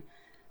Medicine.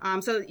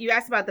 So you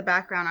asked about the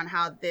background on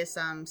how this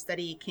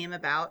study came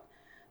about.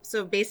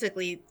 So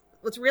basically,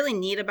 what's really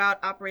neat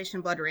about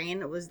Operation Blood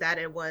Rain was that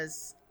it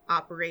was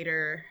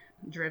operator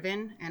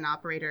driven and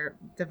operator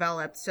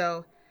developed.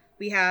 So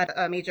we had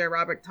Major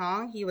Robert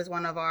Tong. He was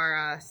one of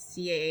our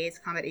CAA's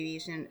Combat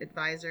Aviation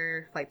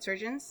Advisor flight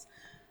surgeons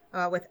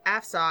with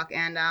AFSOC,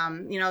 and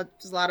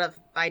just a lot of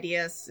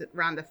ideas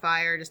around the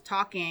fire, just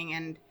talking,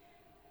 and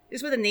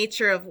just with the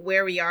nature of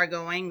where we are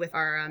going with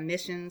our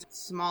missions,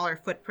 smaller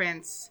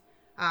footprints,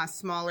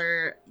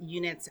 smaller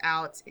units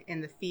out in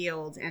the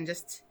field, and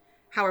just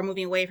how we're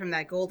moving away from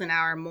that golden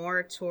hour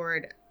more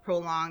toward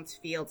prolonged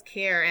field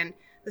care. And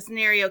the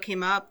scenario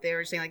came up. They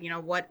were saying,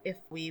 what if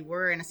we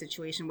were in a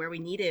situation where we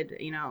needed,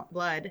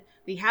 blood?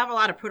 We have a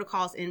lot of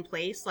protocols in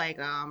place, like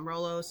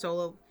Rolo,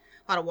 Solo,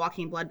 a lot of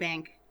walking blood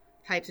bank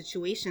type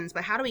situations.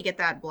 But how do we get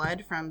that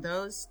blood from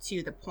those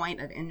to the point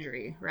of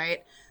injury,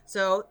 right?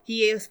 So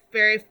he is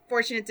very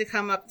fortunate to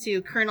come up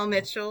to Colonel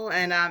Mitchell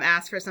and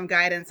ask for some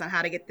guidance on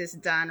how to get this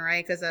done,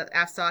 right? Because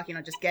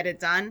AFSOC, just get it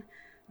done.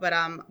 But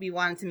we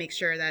wanted to make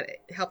sure that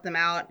it helped them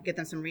out, get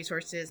them some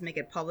resources, make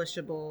it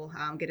publishable,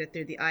 get it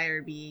through the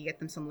IRB, get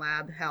them some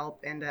lab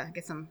help, and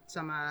get some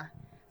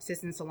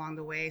assistance along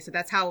the way. So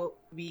that's how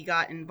we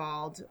got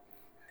involved.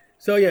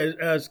 So yeah,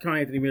 as Colonel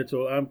Anthony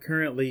Mitchell, I'm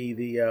currently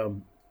the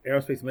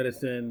aerospace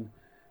medicine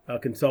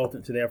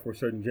consultant to the Air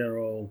Force Surgeon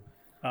General.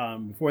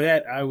 Before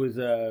that, I was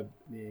the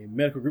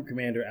medical group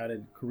commander out at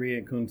Korea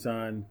in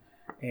Kunsan.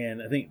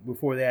 And I think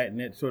before that,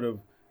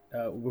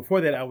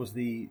 I was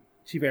the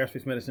chief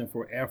aerospace medicine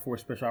for Air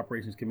Force Special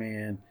Operations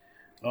Command.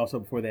 Also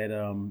before that,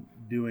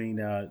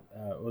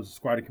 was a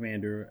squadron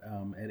commander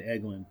at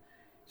Eglin.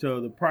 So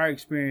the prior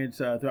experience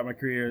throughout my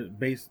career,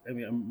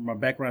 my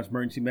background is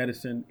emergency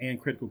medicine and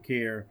critical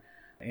care,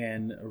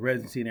 and a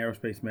residency in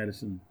aerospace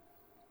medicine.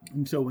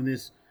 And so when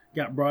this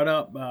got brought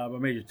up by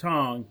Major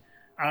Tong,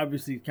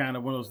 obviously kind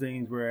of one of those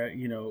things where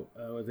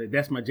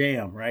that's my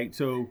jam, right?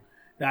 So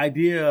the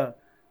idea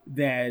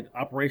that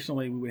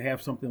operationally we would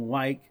have something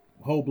like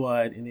whole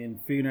blood and then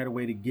figuring out a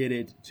way to get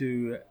it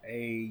to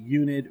a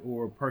unit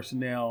or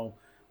personnel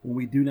when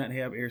we do not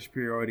have air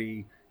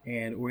superiority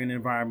and we're in an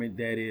environment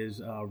that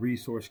is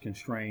resource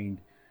constrained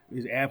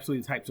is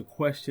absolutely the types of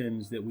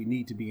questions that we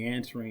need to be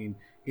answering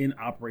in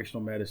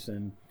operational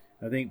medicine.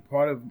 I think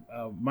part of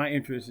my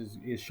interest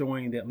is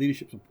showing that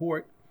leadership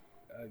support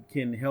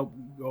can help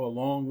go a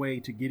long way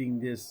to getting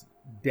this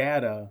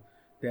data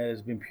that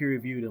has been peer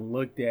reviewed and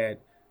looked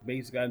at,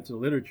 based out into the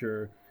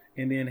literature,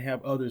 and then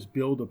have others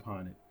build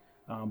upon it.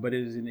 But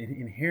it is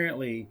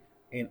inherently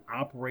an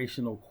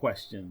operational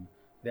question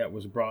that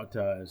was brought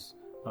to us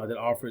that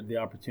offered the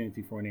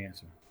opportunity for an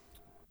answer.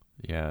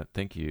 Yeah,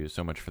 thank you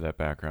so much for that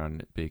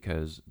background,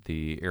 because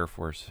the Air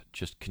Force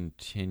just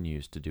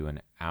continues to do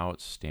an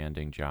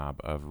outstanding job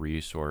of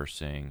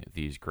resourcing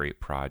these great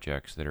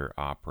projects that are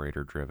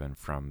operator-driven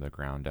from the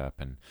ground up.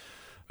 And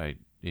I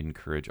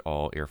encourage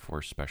all Air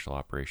Force Special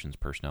Operations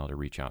personnel to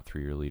reach out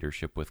through your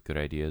leadership with good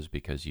ideas,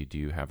 because you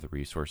do have the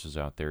resources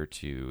out there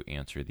to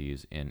answer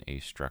these in a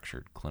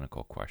structured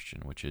clinical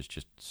question, which is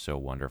just so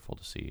wonderful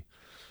to see.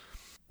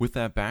 With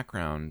that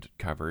background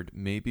covered,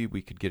 maybe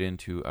we could get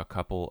into a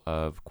couple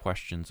of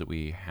questions that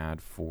we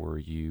had for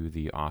you,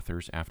 the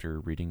authors, after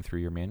reading through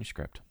your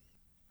manuscript.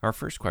 Our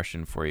first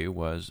question for you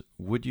was,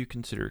 would you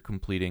consider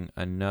completing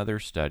another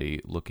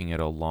study looking at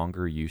a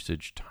longer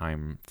usage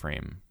time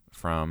frame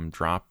from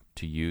drop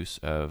to use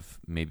of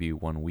maybe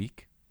 1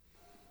 week?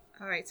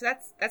 All right, so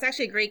that's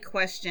actually a great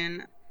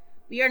question.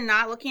 We are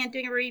not looking at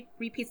doing a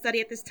repeat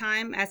study at this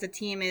time, as the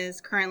team is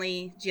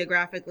currently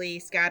geographically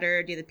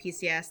scattered due to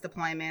PCS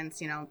deployments,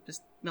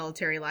 just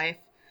military life.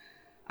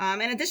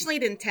 And additionally,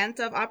 the intent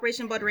of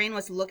Operation Blood Rain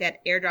was to look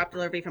at airdrop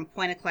delivery from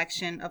point of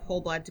collection of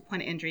whole blood to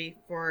point of injury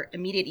for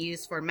immediate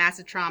use for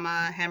massive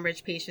trauma,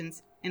 hemorrhage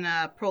patients in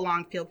a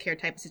prolonged field care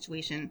type of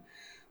situation,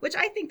 which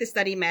I think the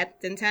study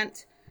met the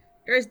intent.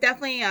 There's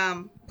definitely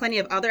plenty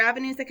of other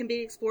avenues that can be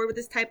explored with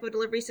this type of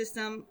delivery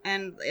system.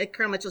 And like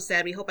Colonel Mitchell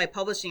said, we hope by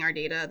publishing our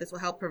data, this will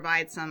help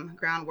provide some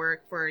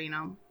groundwork for,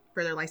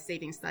 further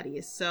life-saving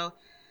studies. So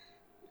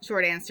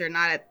short answer,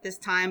 not at this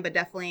time, but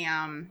definitely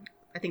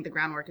I think the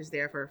groundwork is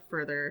there for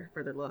further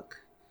look.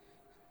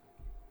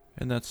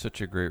 And that's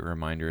such a great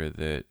reminder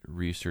that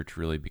research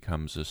really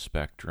becomes a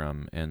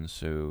spectrum. And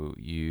so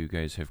you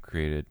guys have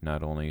created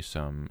not only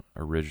some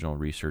original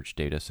research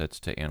data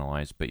sets to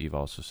analyze, but you've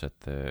also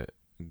set the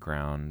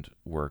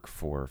groundwork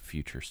for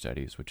future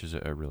studies, which is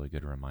a really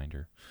good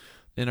reminder.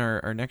 Then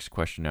our next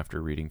question after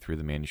reading through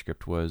the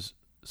manuscript was,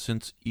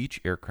 since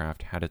each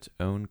aircraft had its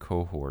own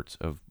cohorts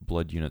of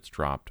blood units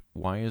dropped,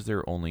 why is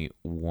there only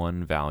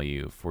one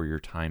value for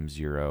your time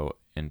 0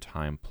 and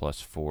time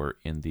 +4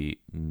 in the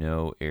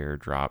no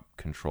airdrop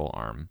control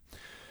arm?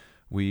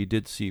 We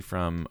did see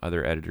from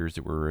other editors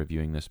that were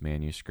reviewing this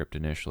manuscript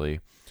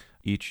initially,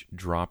 each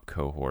drop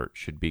cohort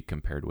should be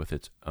compared with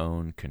its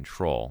own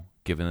control,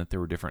 given that there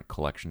were different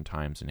collection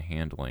times and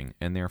handling,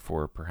 and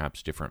therefore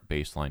perhaps different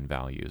baseline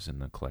values in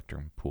the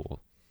collector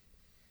pool.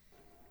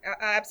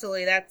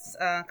 Absolutely. That's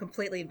a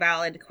completely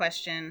valid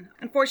question.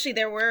 Unfortunately,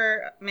 there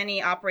were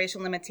many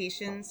operational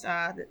limitations.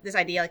 This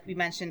idea, like we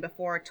mentioned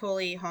before,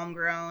 totally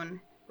homegrown,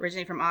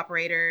 originating from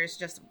operators,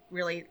 just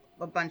really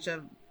a bunch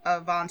of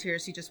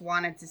volunteers who just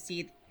wanted to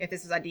see if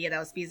this was an idea that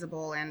was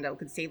feasible and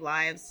could save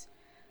lives.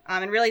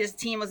 And really, this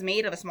team was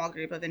made of a small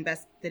group of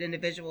invested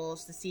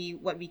individuals to see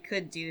what we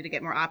could do to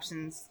get more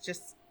options,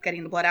 just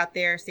getting the blood out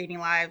there, saving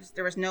lives.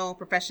 There was no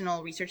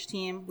professional research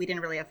team. We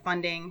didn't really have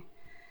funding.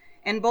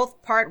 And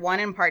both Part 1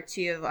 and Part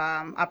 2 of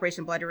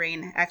Operation Blood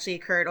Rain actually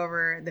occurred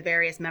over the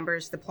various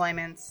members'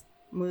 deployments,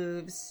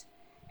 moves,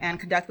 and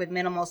conduct with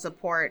minimal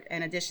support,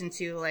 in addition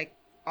to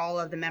all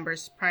of the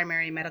members'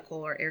 primary medical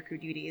or aircrew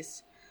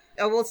duties.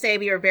 I will say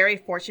we were very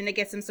fortunate to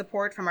get some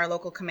support from our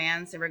local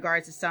commands in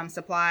regards to some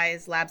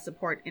supplies, lab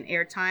support, and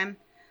airtime.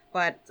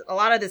 But a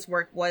lot of this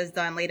work was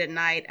done late at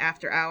night,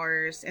 after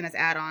hours, and as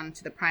add-on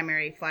to the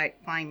primary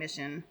flying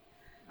mission.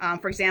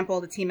 For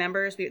example, the team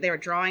members, they were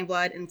drawing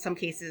blood, in some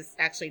cases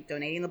actually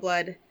donating the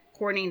blood,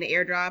 coordinating the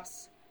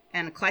airdrops,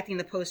 and collecting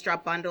the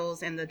post-drop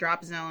bundles in the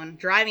drop zone,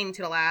 driving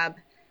to the lab,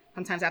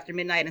 sometimes after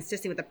midnight,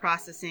 assisting with the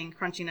processing,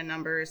 crunching the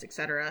numbers,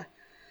 etc.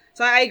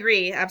 So I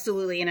agree,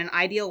 absolutely. In an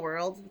ideal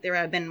world, there would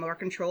have been more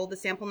control of the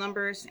sample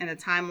numbers and the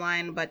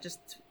timeline, but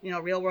just,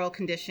 real world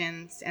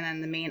conditions and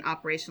then the main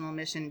operational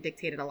mission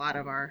dictated a lot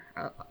of our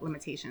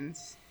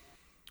limitations.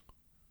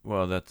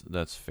 Well,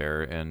 that's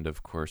fair, and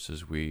of course,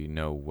 as we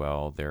know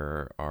well,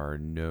 there are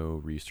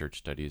no research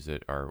studies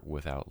that are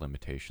without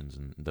limitations,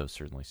 and those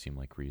certainly seem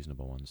like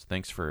reasonable ones.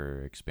 Thanks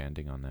for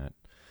expanding on that.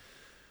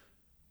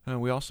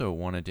 We also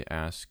wanted to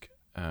ask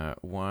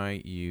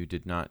why you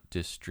did not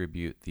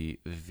distribute the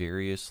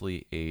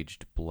variously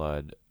aged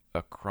blood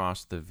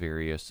across the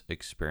various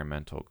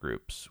experimental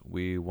groups.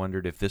 We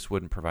wondered if this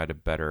wouldn't provide a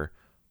better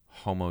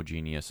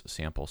homogeneous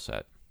sample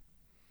set.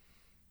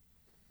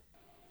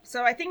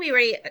 So I think we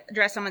already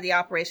addressed some of the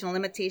operational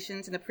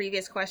limitations in the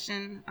previous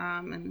question,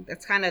 and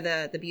that's kind of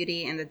the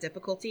beauty and the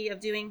difficulty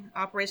of doing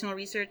operational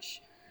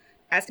research.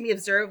 As can be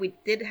observed, we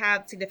did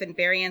have significant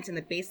variance in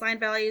the baseline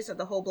values of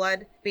the whole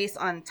blood based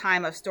on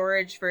time of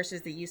storage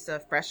versus the use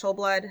of fresh whole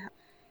blood.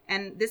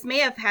 And this may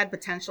have had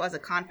potential as a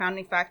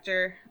confounding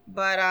factor,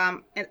 but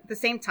at the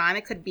same time,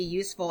 it could be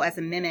useful as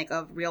a mimic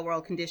of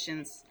real-world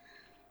conditions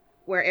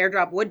where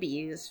airdrop would be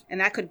used,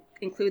 and that could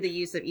include the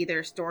use of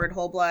either stored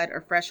whole blood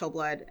or fresh whole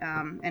blood.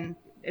 And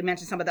it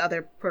mentioned some of the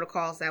other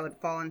protocols that would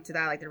fall into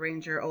that, like the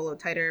Ranger O-Load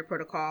Titer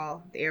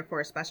protocol, the Air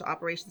Force Special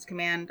Operations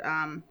Command,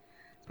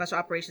 Special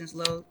Operations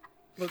Low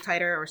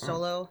Titer or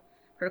Solo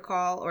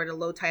protocol, or the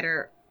Low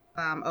Titer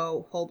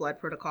O whole blood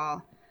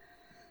protocol.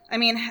 I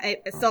mean,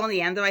 still in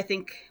the end, though,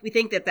 we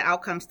think that the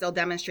outcome still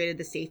demonstrated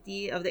the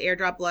safety of the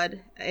airdrop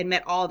blood. It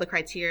met all the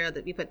criteria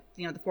that we put,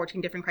 the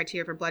 14 different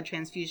criteria for blood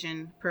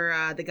transfusion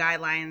per the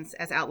guidelines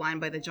as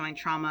outlined by the Joint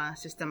Trauma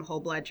System Whole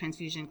Blood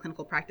Transfusion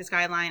Clinical Practice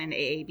Guideline and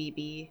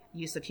AABB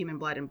use of human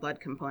blood and blood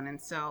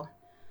components. So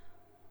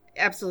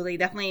absolutely,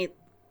 definitely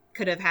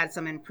could have had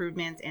some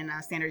improvement in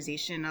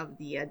standardization of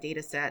the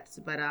data sets.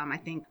 But I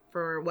think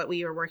for what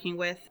we were working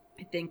with,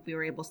 I think we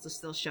were able to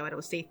still show it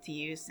was safe to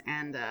use,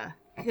 and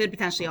could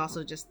potentially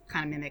also just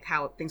kind of mimic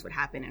how things would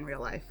happen in real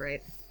life,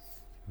 right?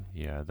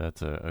 Yeah,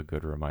 that's a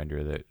good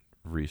reminder that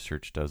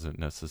research doesn't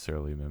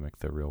necessarily mimic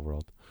the real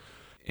world.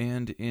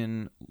 And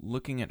in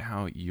looking at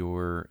how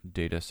your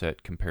data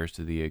set compares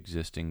to the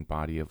existing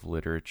body of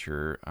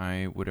literature,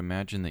 I would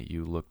imagine that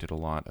you looked at a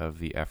lot of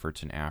the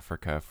efforts in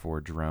Africa for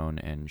drone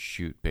and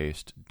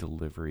chute-based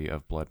delivery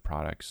of blood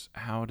products.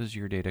 How does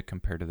your data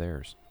compare to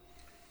theirs?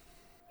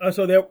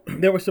 So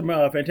there was some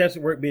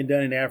fantastic work being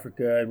done in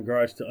Africa in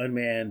regards to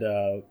unmanned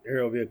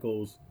aerial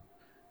vehicles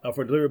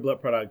for delivery of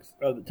blood products.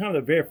 At the time of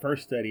the very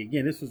first study,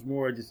 again, this was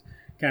more just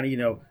kind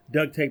of,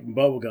 duct tape and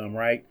bubble gum,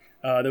 right?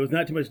 There was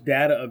not too much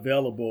data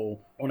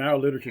available on our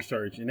literature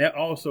search. And that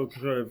also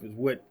sort of is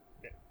what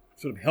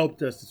sort of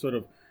helped us to sort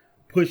of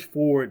push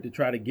forward to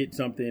try to get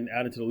something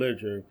out into the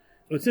literature.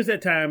 But since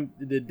that time,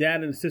 the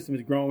data in the system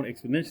has grown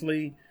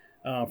exponentially.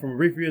 From a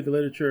review of the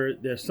literature,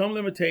 there's some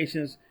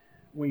limitations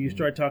when you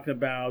start talking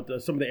about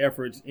some of the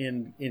efforts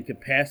in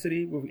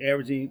capacity,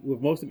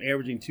 with most of them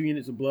averaging 2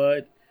 units of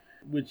blood,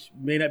 which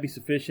may not be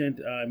sufficient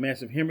in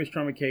massive hemorrhage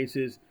trauma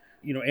cases,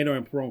 and or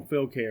in prolonged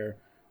field care.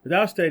 With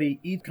our study,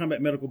 each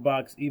combat medical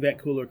box evac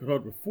cooler could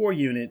hold 4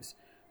 units,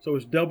 so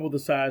it's double the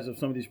size of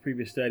some of these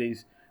previous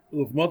studies,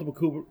 with multiple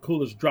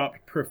coolers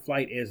dropped per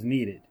flight as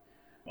needed.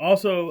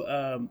 Also,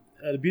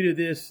 the beauty of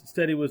this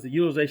study was the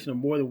utilization of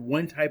more than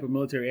one type of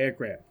military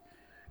aircraft.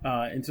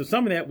 And so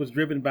some of that was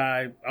driven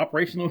by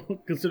operational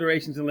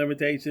considerations and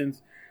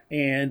limitations,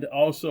 and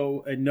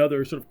also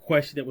another sort of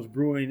question that was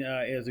brewing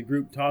as the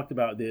group talked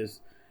about this.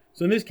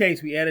 So in this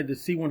case, we added the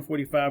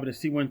C-145 and the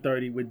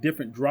C-130 with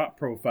different drop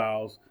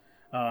profiles.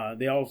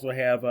 They also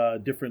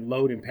have different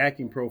load and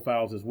packing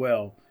profiles as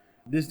well.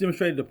 This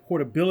demonstrated the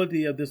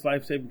portability of this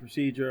life-saving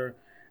procedure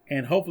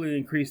and hopefully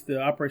increased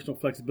the operational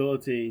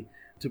flexibility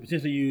to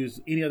potentially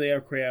use any other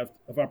aircraft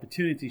of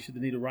opportunity should the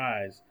need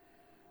arise.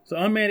 So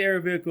unmanned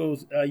aerial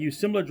vehicles use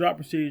similar drop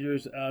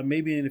procedures,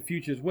 maybe in the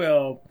future as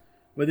well,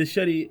 but this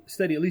study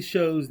at least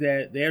shows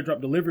that the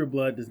airdrop delivery of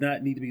blood does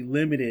not need to be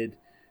limited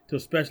to a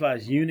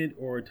specialized unit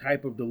or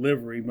type of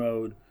delivery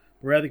mode,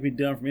 but rather can be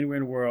done from anywhere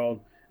in the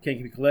world,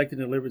 can be collected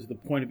and delivered to the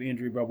point of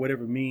injury by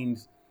whatever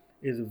means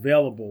is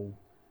available.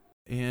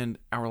 And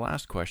our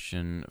last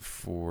question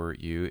for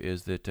you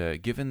is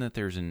that given that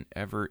there's an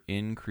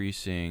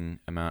ever-increasing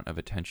amount of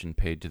attention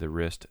paid to the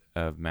risk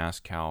of mass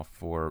cal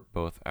for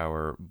both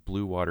our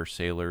blue water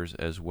sailors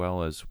as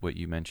well as what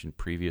you mentioned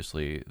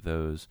previously,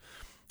 those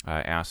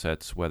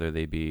assets, whether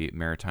they be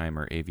maritime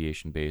or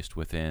aviation-based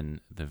within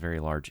the very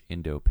large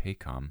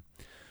Indo-PACOM,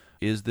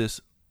 is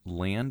this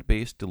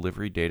land-based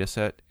delivery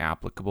dataset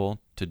applicable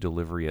to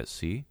delivery at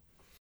sea?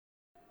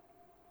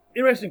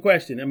 Interesting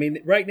question. I mean,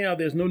 right now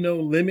there's no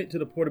limit to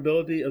the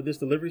portability of this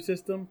delivery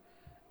system,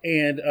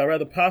 and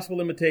rather possible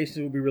limitations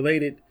will be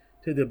related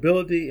to the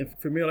ability and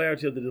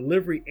familiarity of the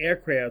delivery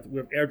aircraft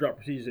with airdrop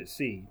procedures at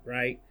sea,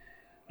 right?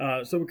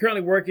 So we're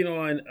currently working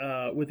on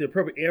with the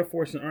appropriate Air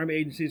Force and Army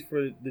agencies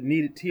for the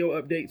needed TO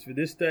updates for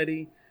this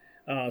study.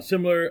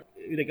 Similar,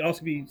 they can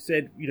also be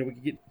said, we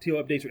can get TO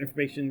updates or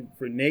information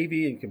for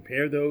Navy and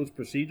compare those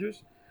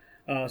procedures.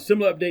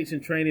 Similar updates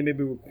and training may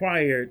be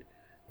required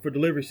for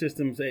delivery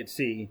systems at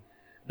sea.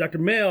 Dr.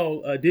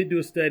 Mel did do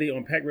a study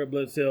on packed red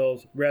blood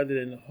cells rather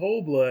than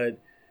whole blood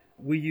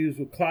we used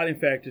with clotting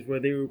factors, where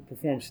they would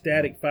perform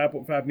static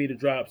 5.5 meter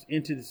drops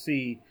into the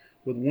sea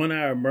with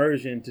 1-hour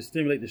immersion to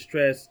stimulate the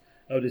stress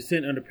of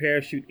descent under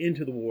parachute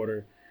into the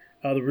water.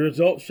 The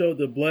results showed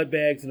the blood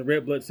bags and the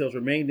red blood cells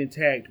remained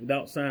intact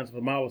without signs of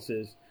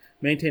hemolysis,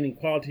 maintaining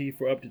quality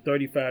for up to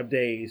 35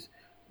 days,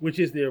 which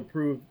is the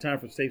approved time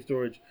for safe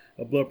storage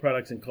of blood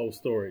products in cold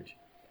storage.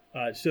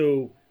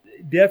 So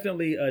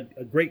definitely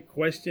a great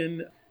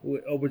question,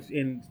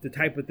 and the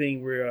type of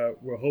thing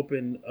we're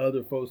hoping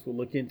other folks will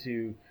look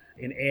into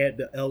and add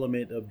the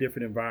element of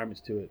different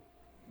environments to it.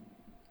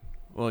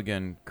 Well,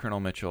 again, Colonel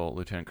Mitchell,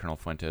 Lieutenant Colonel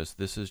Fuentes,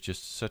 this is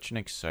just such an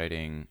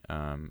exciting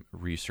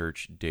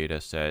research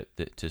data set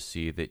to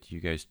see that you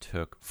guys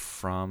took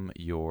from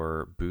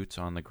your boots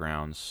on the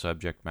ground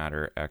subject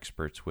matter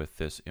experts with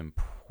this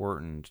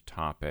important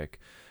topic,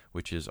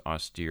 which is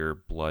austere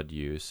blood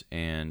use,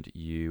 and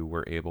you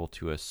were able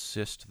to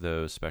assist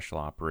those special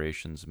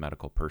operations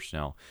medical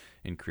personnel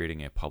in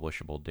creating a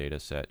publishable data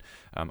set.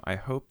 I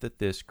hope that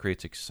this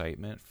creates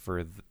excitement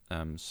for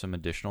some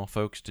additional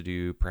folks to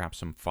do perhaps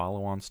some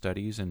follow-on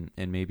studies and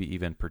maybe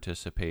even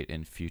participate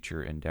in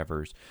future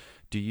endeavors.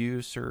 Do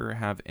you, sir,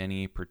 have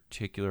any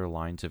particular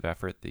lines of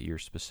effort that you're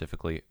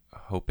specifically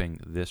hoping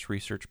this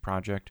research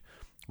project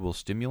will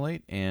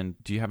stimulate?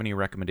 And do you have any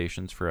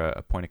recommendations for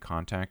a point of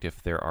contact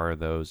if there are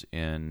those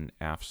in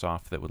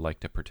AFSOF that would like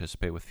to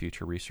participate with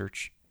future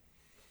research?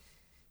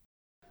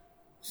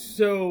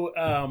 So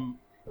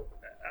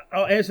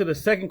I'll answer the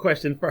second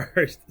question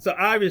first. So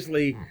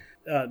obviously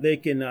they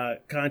can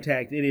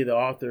contact any of the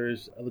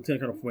authors,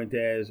 Lieutenant Colonel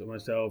Fuentes or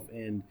myself,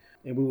 and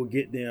we will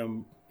get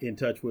them in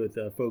touch with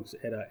folks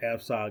at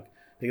AFSOC.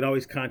 They can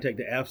always contact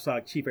the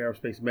AFSOC Chief of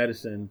Aerospace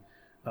Medicine,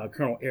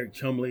 Colonel Eric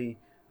Chumley,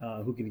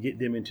 who can get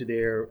them into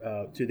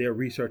their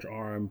research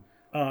arm.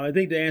 I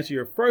think to answer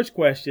your first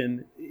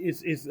question,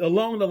 it's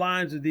along the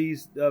lines of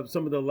these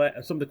some of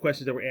the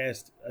questions that were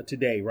asked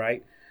today.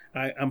 Right,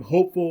 I'm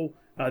hopeful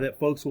that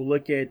folks will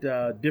look at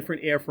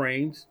different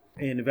airframes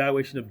and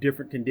evaluation of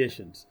different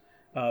conditions.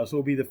 So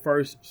it'll be the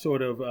first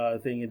sort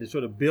of thing, and to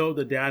sort of build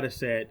a data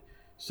set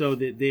so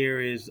that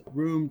there is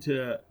room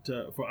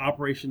for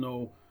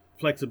operational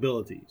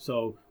flexibility.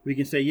 So we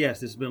can say,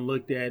 yes, this has been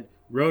looked at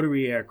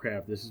rotary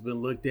aircraft. This has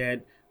been looked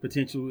at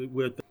potentially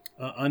with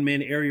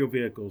unmanned aerial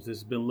vehicles. This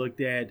has been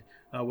looked at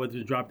whether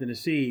it's dropped in the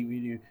sea.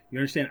 You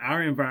understand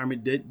our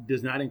environment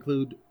does not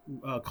include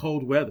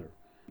cold weather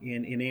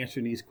in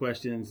answering these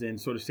questions, and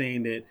sort of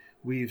saying that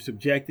we've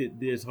subjected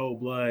this whole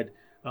blood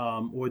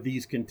or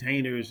these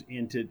containers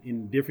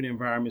in different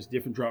environments,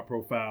 different drop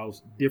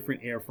profiles,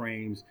 different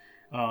airframes,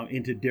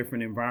 into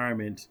different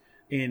environments.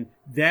 And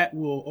that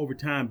will, over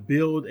time,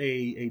 build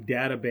a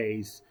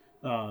database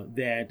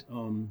that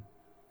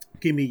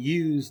can be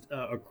used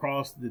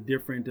across the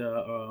different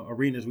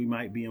arenas we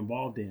might be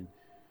involved in.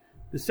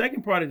 The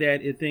second part of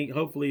that, I think,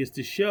 hopefully, is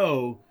to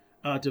show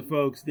to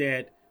folks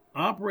that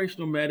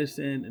operational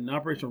medicine and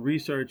operational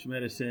research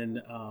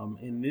medicine,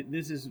 and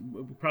this is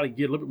probably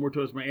get a little bit more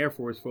towards my Air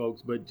Force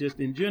folks, but just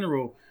in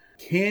general,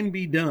 can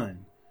be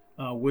done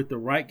with the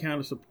right kind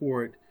of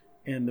support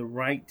and the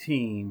right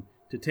team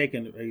to take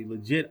a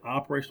legit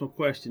operational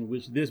question,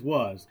 which this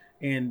was,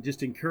 and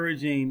just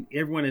encouraging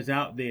everyone that's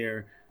out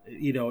there,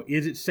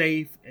 is it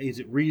safe? Is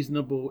it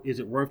reasonable? Is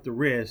it worth the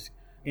risk?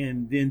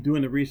 And then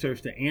doing the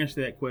research to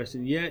answer that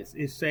question. Yes,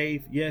 it's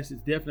safe. Yes,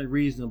 it's definitely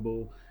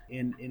reasonable.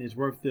 And it's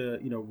worth the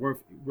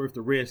worth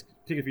the risk,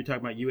 particularly if you're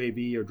talking about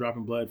UAV or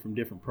dropping blood from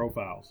different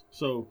profiles.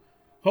 So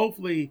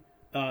hopefully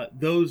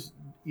those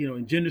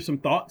engender some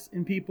thoughts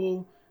in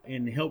people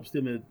and helps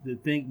them to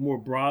think more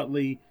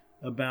broadly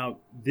about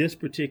this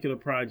particular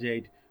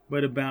project,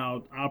 but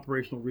about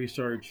operational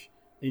research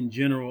in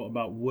general,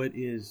 about what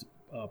is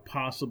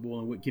possible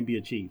and what can be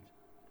achieved.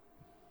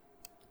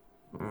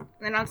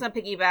 And I'm just going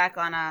to piggyback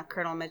on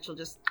Colonel Mitchell.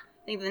 Just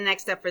I think the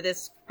next step for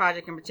this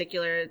project in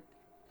particular,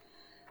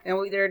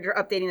 they're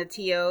updating the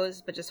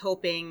TOs, but just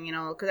hoping,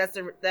 because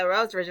that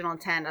was the original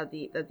intent of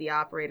the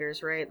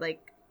operators, right?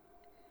 Like,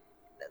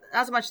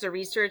 not so much the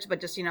research,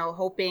 but just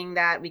hoping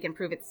that we can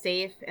prove it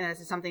safe, and this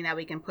is something that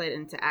we can put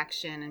into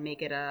action and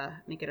make it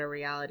a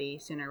reality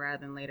sooner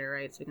rather than later,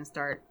 right? So we can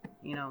start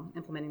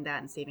implementing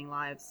that and saving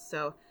lives.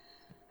 So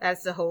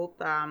that's the hope,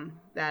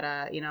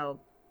 that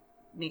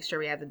make sure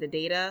we have the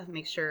data,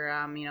 make sure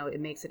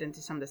it makes it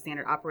into some of the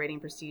standard operating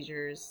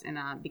procedures and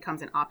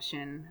becomes an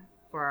option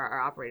for our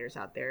operators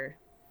out there.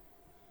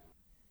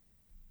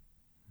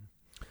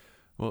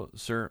 Well,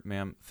 sir,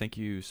 ma'am, thank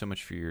you so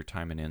much for your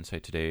time and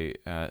insight today.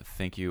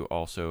 Thank you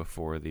also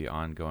for the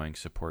ongoing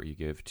support you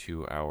give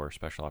to our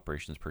special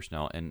operations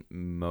personnel, and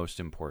most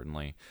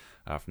importantly,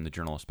 from the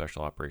Journal of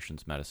Special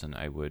Operations Medicine,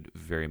 I would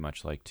very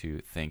much like to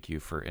thank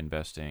you for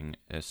investing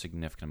a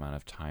significant amount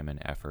of time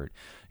and effort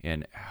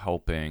in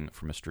helping,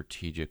 from a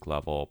strategic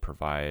level,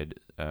 provide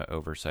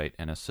oversight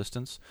and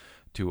assistance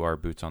to our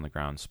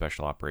boots-on-the-ground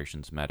special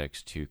operations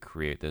medics to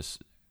create this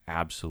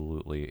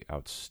absolutely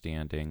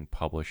outstanding,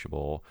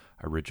 publishable,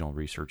 original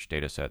research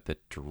data set that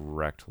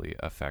directly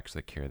affects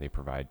the care they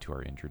provide to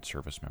our injured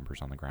service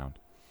members on the ground.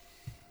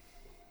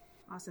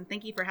 Awesome.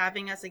 Thank you for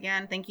having us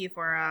again. Thank you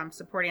for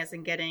supporting us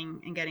in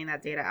getting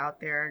that data out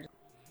there.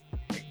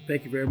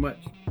 Thank you very much.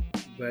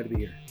 Glad to be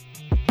here.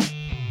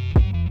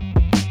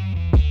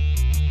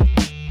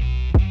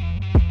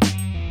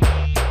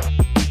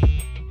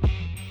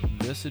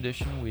 This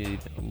edition, we'd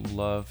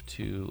love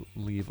to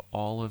leave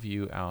all of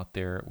you out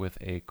there with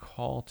a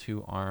call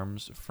to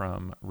arms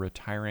from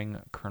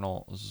retiring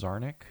Colonel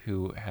Zarnick,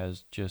 who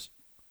has just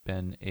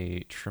been a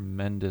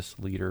tremendous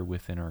leader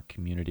within our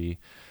community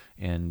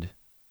and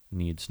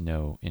needs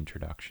no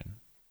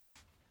introduction.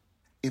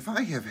 If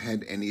I have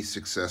had any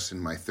success in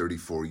my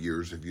 34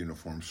 years of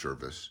uniformed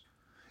service,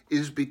 it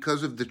is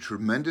because of the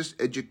tremendous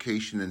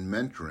education and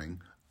mentoring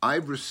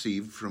I've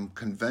received from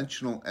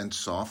conventional and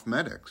soft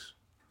medics.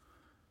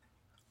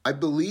 I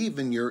believe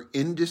in your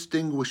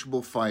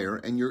indistinguishable fire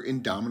and your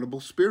indomitable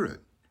spirit.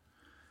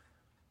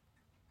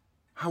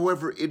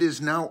 However, it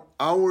is now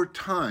our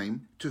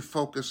time to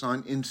focus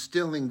on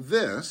instilling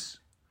this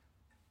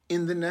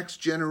in the next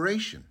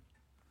generation.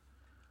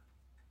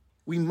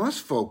 We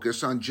must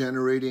focus on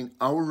generating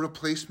our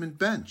replacement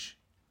bench.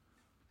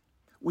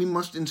 We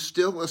must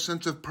instill a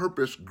sense of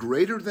purpose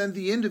greater than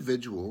the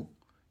individual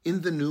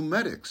in the new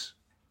medics.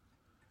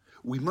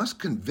 We must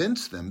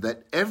convince them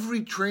that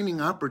every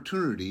training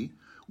opportunity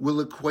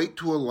will equate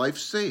to a life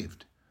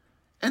saved,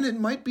 and it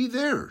might be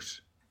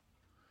theirs.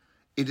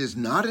 It is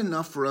not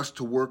enough for us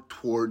to work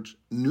towards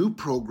new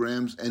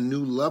programs and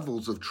new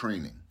levels of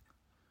training.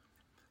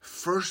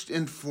 First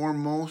and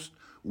foremost,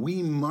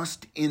 we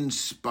must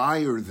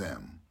inspire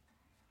them.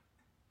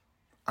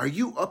 Are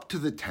you up to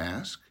the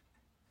task?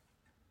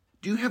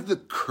 Do you have the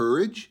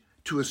courage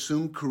to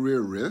assume career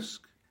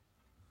risk?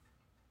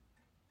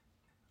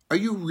 Are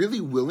you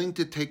really willing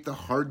to take the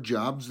hard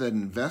jobs that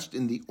invest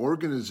in the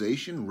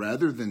organization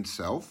rather than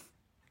self?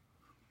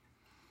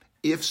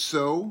 If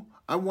so,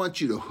 I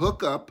want you to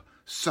hook up,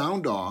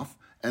 sound off,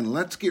 and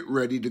let's get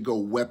ready to go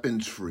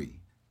weapons free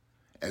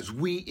as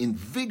we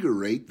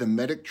invigorate the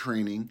medic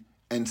training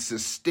and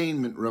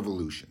sustainment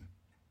revolution.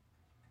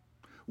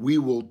 We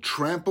will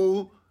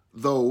trample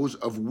those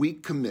of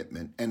weak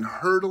commitment and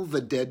hurdle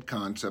the dead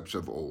concepts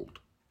of old.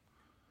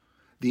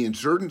 The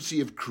insurgency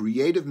of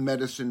creative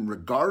medicine,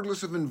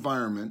 regardless of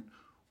environment,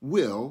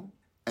 will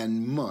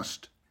and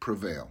must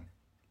prevail.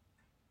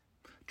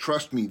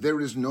 Trust me, there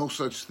is no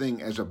such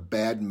thing as a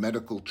bad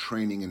medical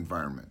training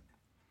environment.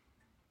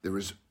 There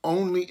is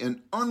only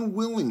an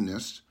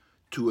unwillingness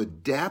to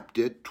adapt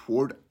it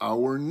toward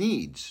our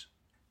needs.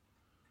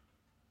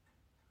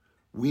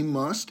 We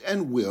must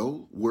and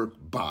will work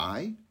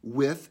by,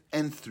 with,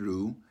 and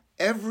through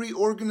every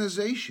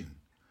organization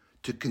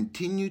to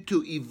continue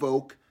to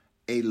evoke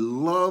a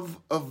love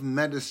of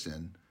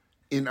medicine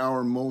in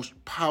our most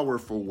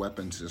powerful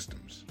weapon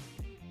systems,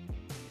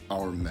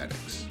 our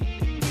medics.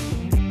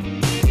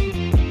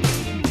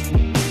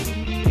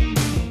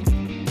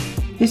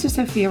 This is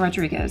Sophia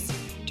Rodriguez,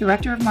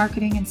 Director of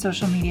Marketing and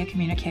Social Media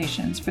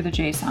Communications for the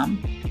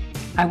JSOM.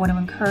 I want to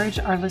encourage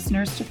our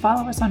listeners to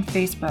follow us on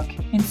Facebook,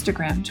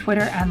 Instagram,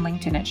 Twitter, and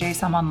LinkedIn at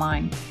JSOM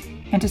Online,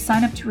 and to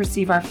sign up to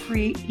receive our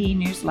free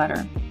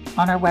e-newsletter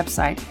on our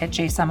website at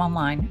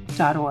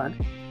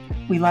jsomonline.org.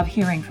 We love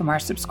hearing from our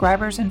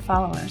subscribers and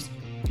followers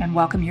and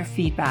welcome your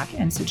feedback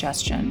and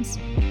suggestions.